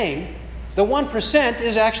He's saying, the 1%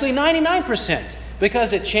 is actually 99%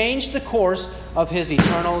 because it changed the course of His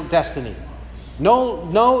eternal destiny.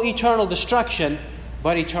 No eternal destruction,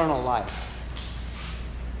 but eternal life.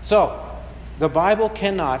 So, the Bible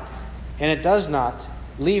cannot, and it does not,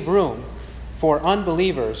 leave room for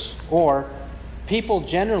unbelievers or people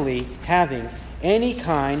generally having any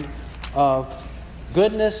kind of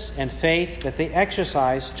goodness and faith that they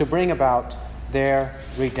exercise to bring about their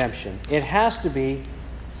redemption. It has to be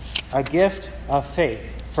a gift of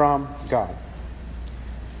faith from God.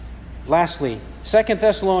 Lastly, 2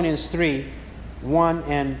 Thessalonians 3, 1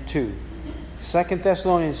 and 2. 2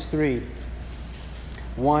 Thessalonians 3,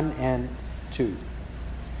 1 and 2.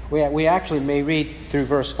 We actually may read through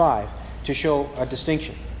verse 5 to show a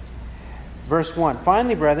distinction. Verse 1,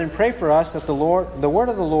 "Finally, brethren, pray for us that the word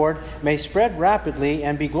of the Lord may spread rapidly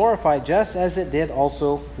and be glorified just as it did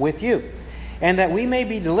also with you, and that we may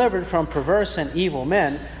be delivered from perverse and evil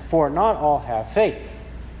men, for not all have faith.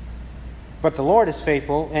 But the Lord is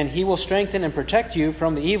faithful, and He will strengthen and protect you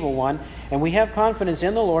from the evil one. And we have confidence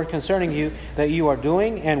in the Lord concerning you, that you are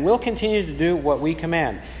doing and will continue to do what we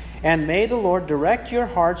command. And may the Lord direct your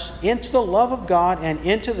hearts into the love of God and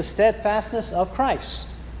into the steadfastness of Christ."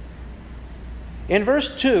 In verse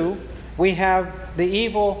 2, we have the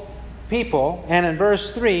evil people, and in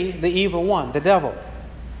verse 3, the evil one, the devil.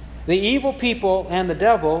 The evil people and the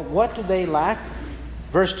devil, what do they lack?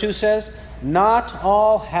 Verse 2 says, "Not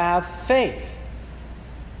all have faith."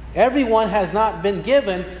 Everyone has not been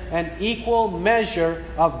given an equal measure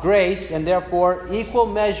of grace and therefore equal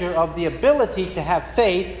measure of the ability to have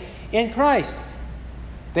faith in Christ.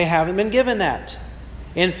 They haven't been given that.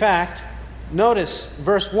 In fact, notice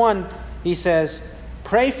verse 1, he says,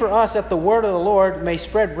 "Pray for us that the word of the Lord may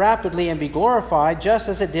spread rapidly and be glorified, just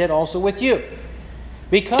as it did also with you."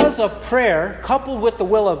 Because of prayer, coupled with the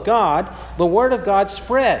will of God, the word of God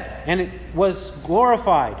spread, and it was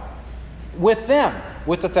glorified with them,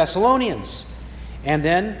 with the Thessalonians. And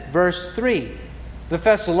then verse 3, the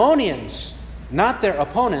Thessalonians, not their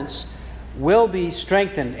opponents, will be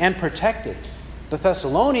strengthened and protected. The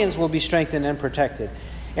Thessalonians will be strengthened and protected.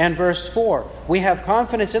 And verse 4, "We have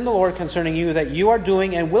confidence in the Lord concerning you that you are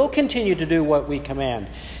doing and will continue to do what we command."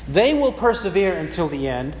 They will persevere until the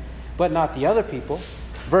end, but not the other people.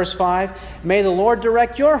 Verse 5, "May the Lord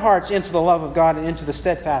direct your hearts into the love of God and into the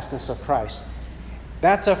steadfastness of Christ."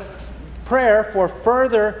 That's a prayer for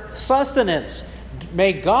further sustenance.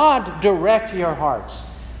 May God direct your hearts.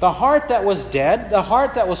 The heart that was dead, the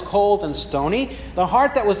heart that was cold and stony, the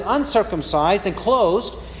heart that was uncircumcised and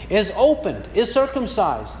closed is opened, is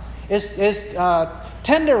circumcised, is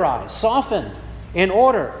tenderized, softened, in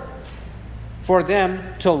order for them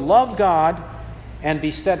to love God and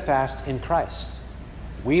be steadfast in Christ.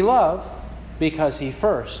 We love because He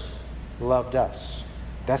first loved us.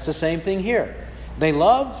 That's the same thing here. They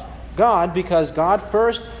loved God because God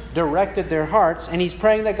first directed their hearts, and He's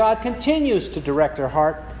praying that God continues to direct their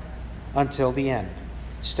heart until the end,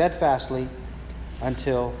 steadfastly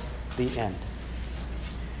until the end.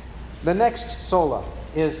 The next sola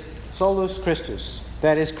is solus Christus,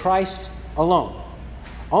 that is Christ alone.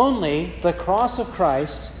 Only the cross of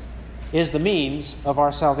Christ is the means of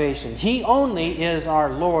our salvation. He only is our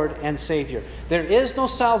Lord and Savior. There is no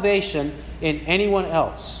salvation in anyone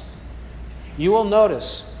else. You will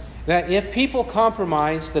notice that if people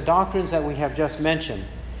compromise the doctrines that we have just mentioned,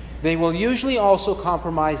 they will usually also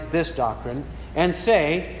compromise this doctrine and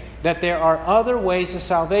say that there are other ways of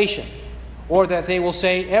salvation, or that they will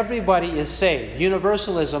say everybody is saved.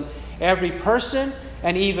 Universalism, every person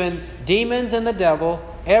and even demons and the devil,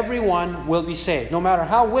 everyone will be saved. No matter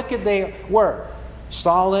how wicked they were,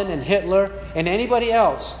 Stalin and Hitler and anybody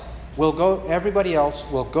else everybody else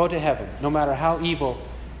will go to heaven, no matter how evil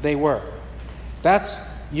they were. That's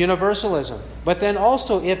universalism. But then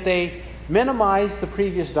also, if they minimize the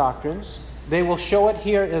previous doctrines, they will show it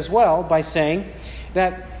here as well by saying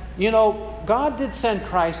that, God did send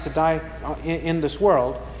Christ to die in this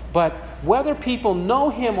world, but whether people know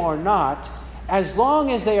Him or not, as long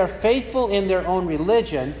as they are faithful in their own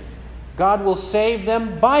religion, God will save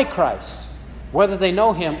them by Christ, whether they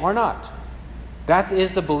know Him or not. That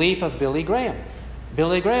is the belief of Billy Graham.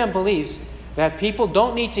 Billy Graham believes that people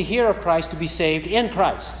don't need to hear of Christ to be saved in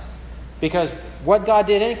Christ, because what God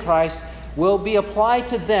did in Christ will be applied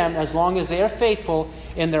to them as long as they are faithful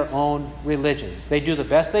in their own religions. They do the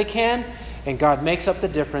best they can, and God makes up the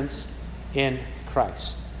difference in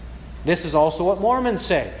Christ. This is also what Mormons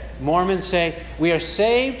say. Mormons say, we are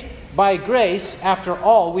saved by grace after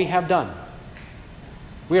all we have done.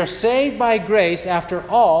 We are saved by grace after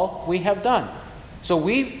all we have done. So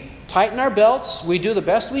we tighten our belts, we do the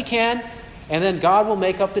best we can, and then God will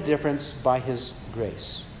make up the difference by His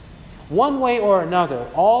grace. One way or another,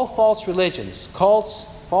 all false religions, cults,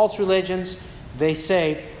 false religions, they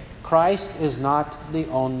say Christ is not the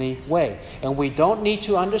only way. And we don't need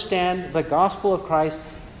to understand the gospel of Christ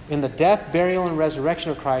in the death, burial, and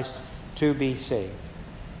resurrection of Christ to be saved.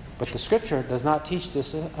 But the Scripture does not teach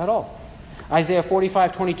this at all. Isaiah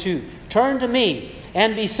 45:22, "Turn to me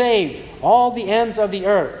and be saved, all the ends of the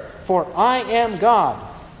earth, for I am God,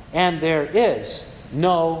 and there is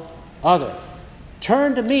no other."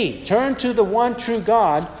 Turn to me, turn to the one true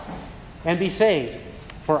God, and be saved.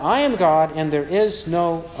 For I am God, and there is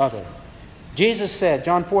no other. Jesus said,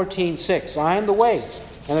 John 14:6, "I am the way,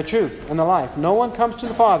 and the truth, and the life. No one comes to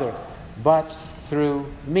the Father but through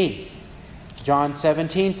me." John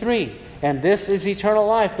 17:3, "And this is eternal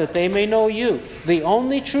life, that they may know you, the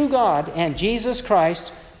only true God, and Jesus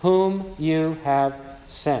Christ, whom you have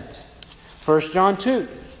sent." 1 John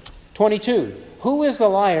 2:22, "Who is the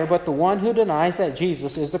liar but the one who denies that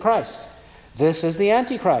Jesus is the Christ? This is the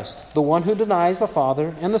Antichrist, the one who denies the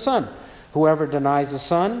Father and the Son. Whoever denies the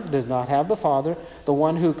Son does not have the Father. The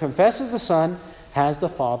one who confesses the Son has the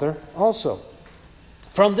Father also."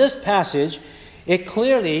 From this passage, it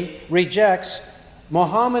clearly rejects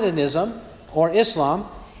Mohammedanism or Islam,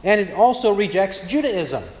 and it also rejects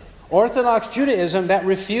Judaism, Orthodox Judaism, that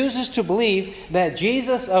refuses to believe that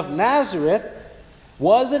Jesus of Nazareth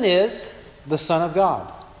was and is the Son of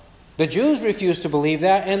God. The Jews refuse to believe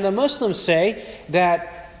that, and the Muslims say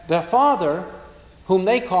that the Father, whom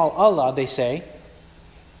they call Allah, they say,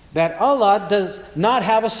 that Allah does not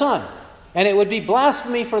have a son. And it would be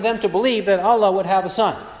blasphemy for them to believe that Allah would have a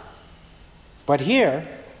son. But here,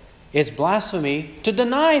 it's blasphemy to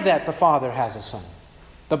deny that the Father has a son.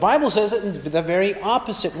 The Bible says it in the very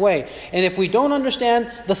opposite way. And if we don't understand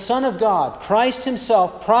the Son of God, Christ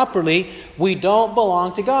Himself, properly, we don't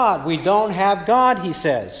belong to God. We don't have God, he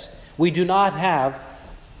says. We do not have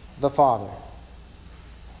the Father.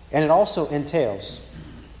 And it also entails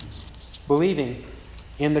believing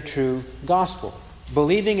in the true gospel.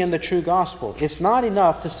 Believing in the true gospel. It's not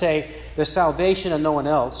enough to say there's salvation and no one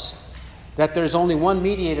else, that there's only one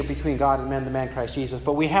mediator between God and man, the man Christ Jesus.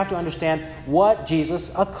 But we have to understand what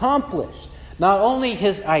Jesus accomplished. Not only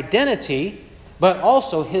His identity, but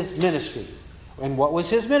also His ministry. And what was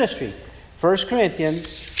His ministry? 1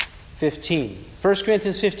 Corinthians 15. 1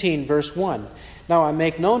 Corinthians 15, verse 1. Now I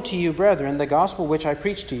make known to you, brethren, the gospel which I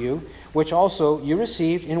preached to you, which also you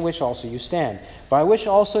received, in which also you stand, by which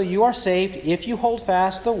also you are saved, if you hold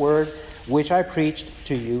fast the word which I preached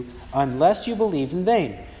to you, unless you believed in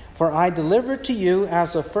vain. For I delivered to you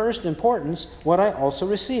as of first importance what I also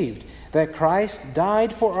received, that Christ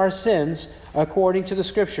died for our sins according to the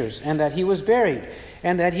Scriptures, and that He was buried,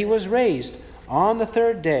 and that He was raised on the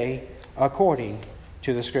third day according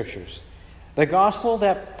to the Scriptures. The gospel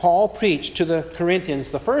that Paul preached to the Corinthians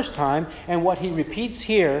the first time, and what he repeats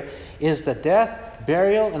here, is the death,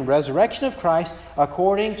 burial, and resurrection of Christ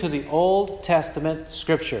according to the Old Testament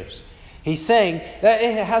Scriptures. He's saying that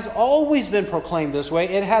it has always been proclaimed this way.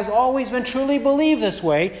 It has always been truly believed this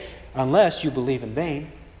way, unless you believe in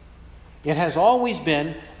vain. It has always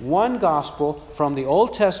been one gospel from the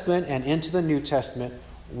Old Testament and into the New Testament.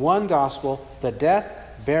 One gospel, the death,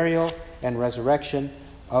 burial, and resurrection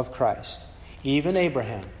of Christ. Even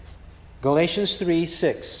Abraham. Galatians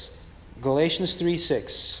 3:6. Galatians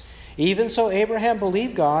 3:6. Even so Abraham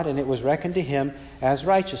believed God, and it was reckoned to him as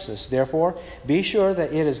righteousness. Therefore, be sure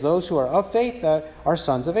that it is those who are of faith that are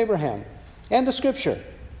sons of Abraham. And the Scripture,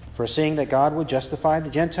 foreseeing that God would justify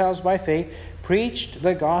the Gentiles by faith, preached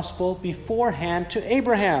the gospel beforehand to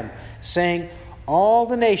Abraham, saying, all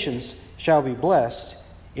the nations shall be blessed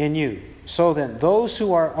in you. So then, those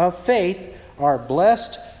who are of faith are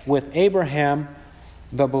blessed with Abraham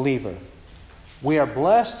the believer. We are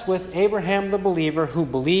blessed with Abraham the believer who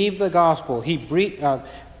believed the gospel. He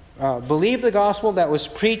believed the gospel that was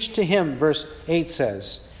preached to him, verse 8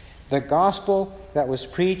 says. The gospel that was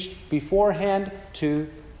preached beforehand to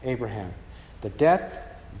Abraham. The death,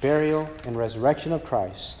 burial, and resurrection of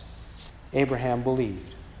Christ. Abraham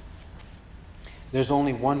believed. There's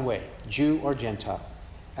only one way, Jew or Gentile.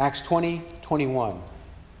 Acts 20:21.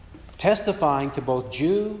 Testifying to both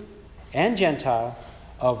Jew and Gentile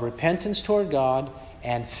of repentance toward God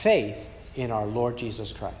and faith in our Lord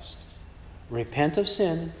Jesus Christ. Repent of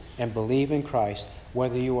sin and believe in Christ,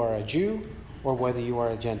 whether you are a Jew or whether you are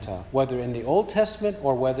a Gentile, whether in the Old Testament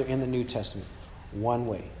or whether in the New Testament. One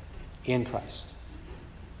way, in Christ.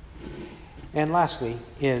 And lastly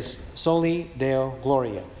is Soli Deo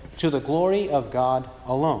Gloria, to the glory of God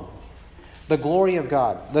alone. The glory of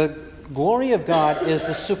God. The glory of God is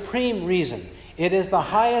the supreme reason. It is the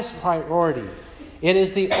highest priority. It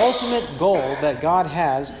is the ultimate goal that God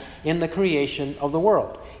has in the creation of the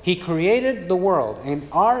world. He created the world, and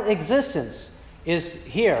our existence is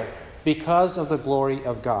here because of the glory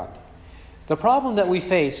of God. The problem that we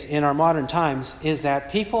face in our modern times is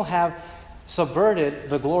that people have subverted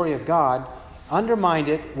the glory of God, undermined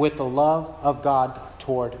it with the love of God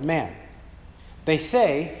toward man. They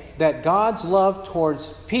say that God's love towards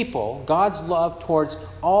people, God's love towards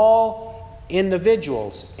all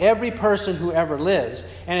individuals, every person who ever lives,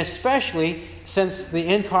 and especially since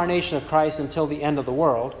the incarnation of Christ until the end of the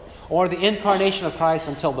world, or the incarnation of Christ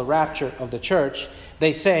until the rapture of the church,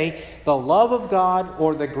 they say the love of God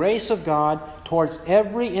or the grace of God towards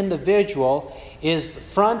every individual is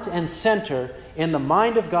front and center in the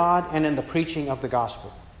mind of God and in the preaching of the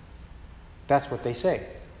gospel. That's what they say.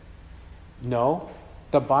 No,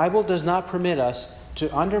 the Bible does not permit us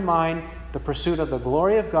to undermine the pursuit of the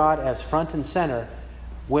glory of God as front and center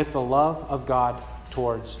with the love of God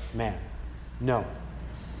towards man. No,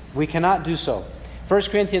 we cannot do so. 1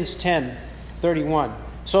 Corinthians 10:31.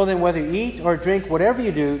 So then, whether you eat or drink, whatever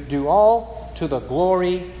you do, do all to the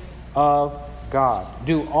glory of God.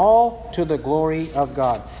 Do all to the glory of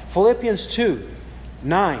God. Philippians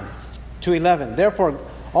 2:9-11. Therefore,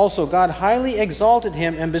 also God highly exalted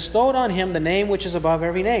him and bestowed on him the name which is above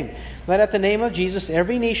every name, that at the name of Jesus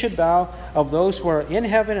every knee should bow, of those who are in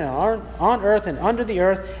heaven and on earth and under the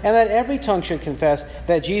earth, and that every tongue should confess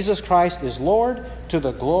that Jesus Christ is Lord, to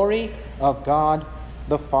the glory of God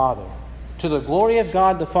the Father. To the glory of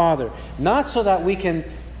God the Father. Not so that we can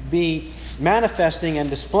be manifesting and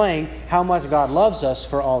displaying how much God loves us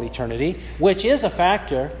for all eternity, which is a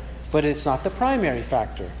factor, but it's not the primary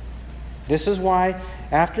factor. This is why,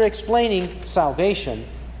 after explaining salvation,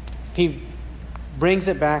 he brings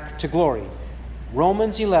it back to glory.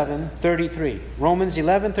 Romans 11:33. Romans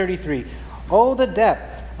 11:33. Oh, the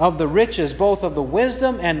depth of the riches, both of the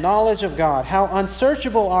wisdom and knowledge of God! How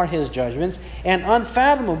unsearchable are his judgments, and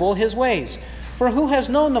unfathomable his ways! For who has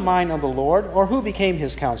known the mind of the Lord, or who became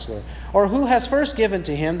his counselor? Or who has first given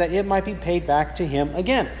to him, that it might be paid back to him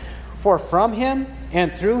again? For from him,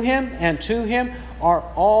 and through him, and to him are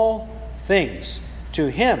all things. To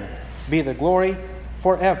him be the glory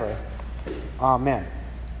forever. Amen.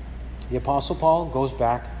 The Apostle Paul goes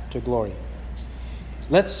back to glory.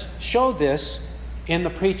 Let's show this in the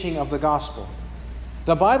preaching of the gospel.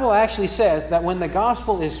 The Bible actually says that when the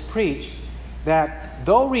gospel is preached, that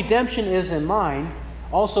though redemption is in mind,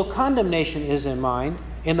 also condemnation is in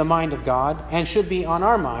the mind of God, and should be on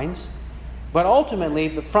our minds. But ultimately,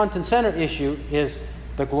 the front and center issue is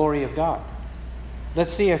the glory of God.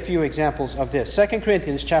 Let's see a few examples of this. 2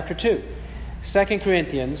 Corinthians chapter 2. 2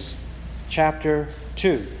 Corinthians chapter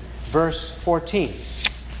 2, verse 14.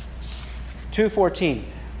 2:14.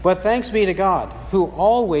 But thanks be to God, who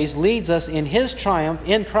always leads us in his triumph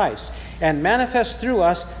in Christ, and manifests through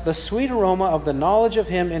us the sweet aroma of the knowledge of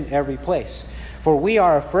him in every place. For we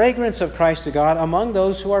are a fragrance of Christ to God among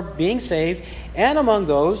those who are being saved, and among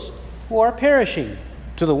those who are perishing.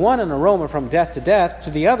 To the one an aroma from death to death, to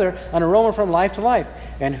the other an aroma from life to life.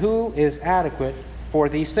 And who is adequate for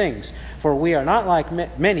these things? For we are not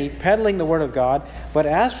like many peddling the word of God, but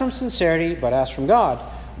as from sincerity, but as from God,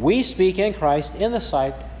 we speak in Christ in the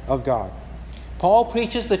sight of God. Paul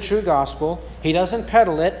preaches the true gospel. He doesn't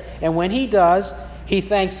peddle it, and when he does, he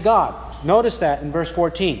thanks God. Notice that in verse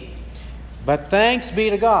 14. But thanks be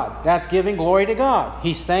to God. That's giving glory to God.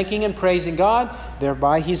 He's thanking and praising God.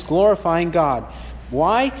 Thereby he's glorifying God.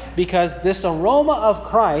 Why? Because this aroma of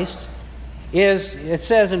Christ is, it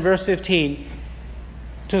says in verse 15,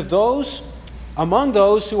 to those, among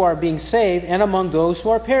those who are being saved and among those who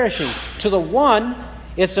are perishing. To the one,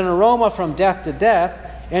 it's an aroma from death to death,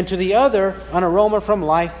 and to the other, an aroma from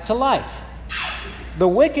life to life. The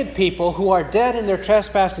wicked people who are dead in their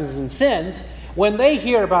trespasses and sins, when they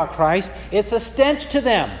hear about Christ, it's a stench to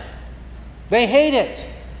them. They hate it.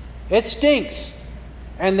 It stinks.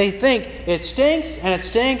 And they think it stinks and it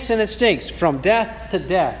stinks and it stinks from death to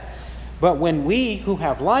death. But when we who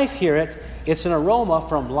have life hear it, it's an aroma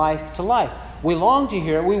from life to life. We long to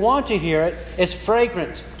hear it. We want to hear it. It's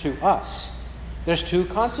fragrant to us. There's two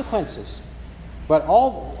consequences. But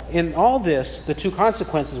in all this, the two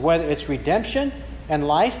consequences, whether it's redemption and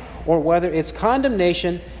life or whether it's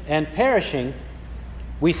condemnation and perishing,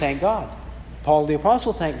 we thank God. Paul the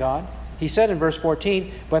Apostle thanked God. He said in verse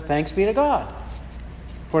 14, but thanks be to God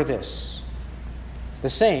for this. The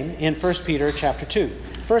same in 1 Peter chapter 2.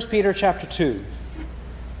 1 Peter chapter 2.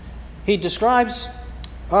 He describes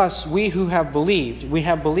us, we who have believed. We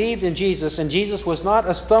have believed in Jesus, and Jesus was not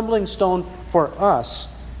a stumbling stone for us,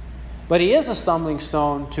 but he is a stumbling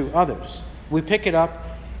stone to others. We pick it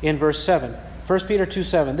up in verse 7. 1 Peter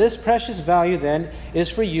 2:7. This precious value then is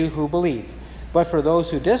for you who believe. But for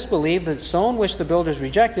those who disbelieve, the stone which the builders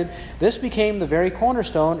rejected, this became the very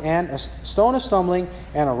cornerstone, and a stone of stumbling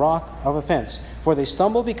and a rock of offense. For they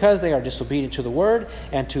stumble because they are disobedient to the word,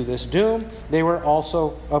 and to this doom they were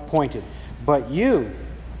also appointed. But you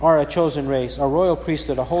are a chosen race, a royal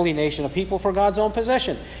priesthood, a holy nation, a people for God's own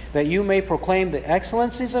possession, that you may proclaim the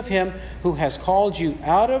excellencies of him who has called you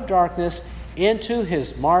out of darkness into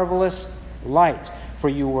his marvelous light. For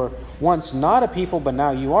you were once not a people, but now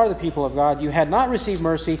you are the people of God. You had not received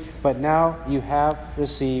mercy, but now you have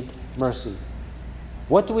received mercy.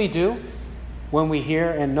 What do we do when we hear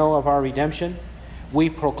and know of our redemption? We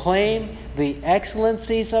proclaim the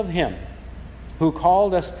excellencies of him who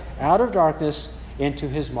called us out of darkness into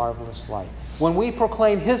his marvelous light. When we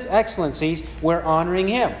proclaim his excellencies, we're honoring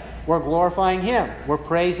him. We're glorifying him. We're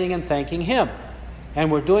praising and thanking him.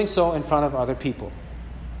 And we're doing so in front of other people.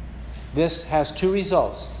 This has two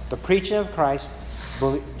results. The preaching of Christ,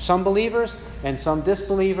 some believers and some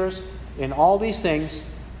disbelievers. In all these things,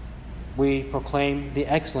 we proclaim the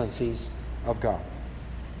excellencies of God.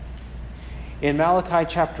 In Malachi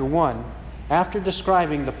chapter 1, after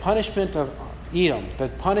describing the punishment of Edom, the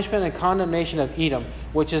punishment and condemnation of Edom,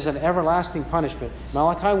 which is an everlasting punishment,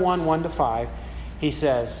 Malachi 1:1-5, he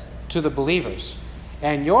says to the believers,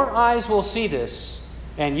 and your eyes will see this,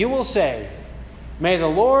 and you will say, may the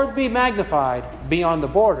Lord be magnified beyond the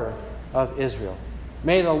border of Israel.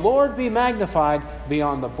 May the Lord be magnified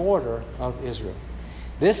beyond the border of Israel.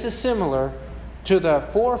 This is similar to the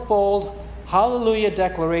fourfold hallelujah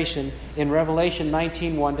declaration in Revelation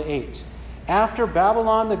 19, 1-8. After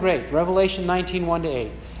Babylon the Great, Revelation 19,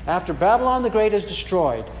 1-8, after Babylon the Great is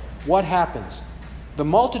destroyed, what happens? The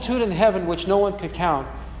multitude in heaven, which no one could count,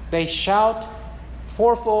 they shout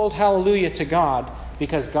fourfold hallelujah to God,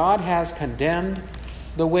 because God has condemned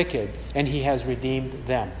the wicked and He has redeemed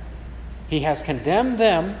them. He has condemned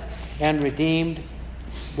them and redeemed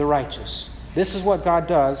the righteous. This is what God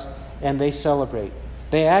does, and they celebrate.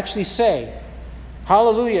 They actually say,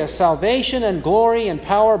 hallelujah, salvation and glory and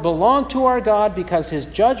power belong to our God, because His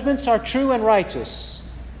judgments are true and righteous.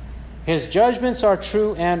 His judgments are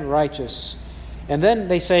true and righteous. And then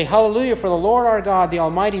they say, hallelujah, for the Lord our God, the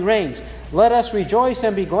Almighty reigns. Let us rejoice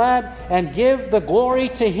and be glad and give the glory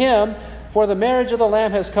to Him, for the marriage of the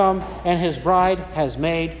Lamb has come, and His bride has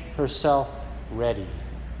made herself ready.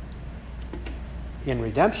 In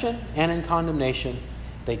redemption and in condemnation,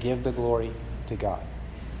 they give the glory to God.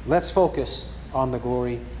 Let's focus on the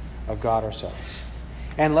glory of God ourselves.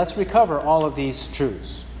 And let's recover all of these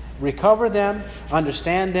truths. Recover them,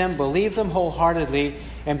 understand them, believe them wholeheartedly,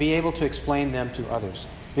 and be able to explain them to others.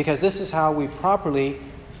 Because this is how we properly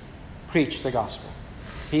preach the gospel.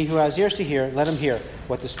 He who has ears to hear, let him hear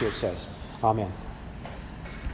what the Spirit says. Amen.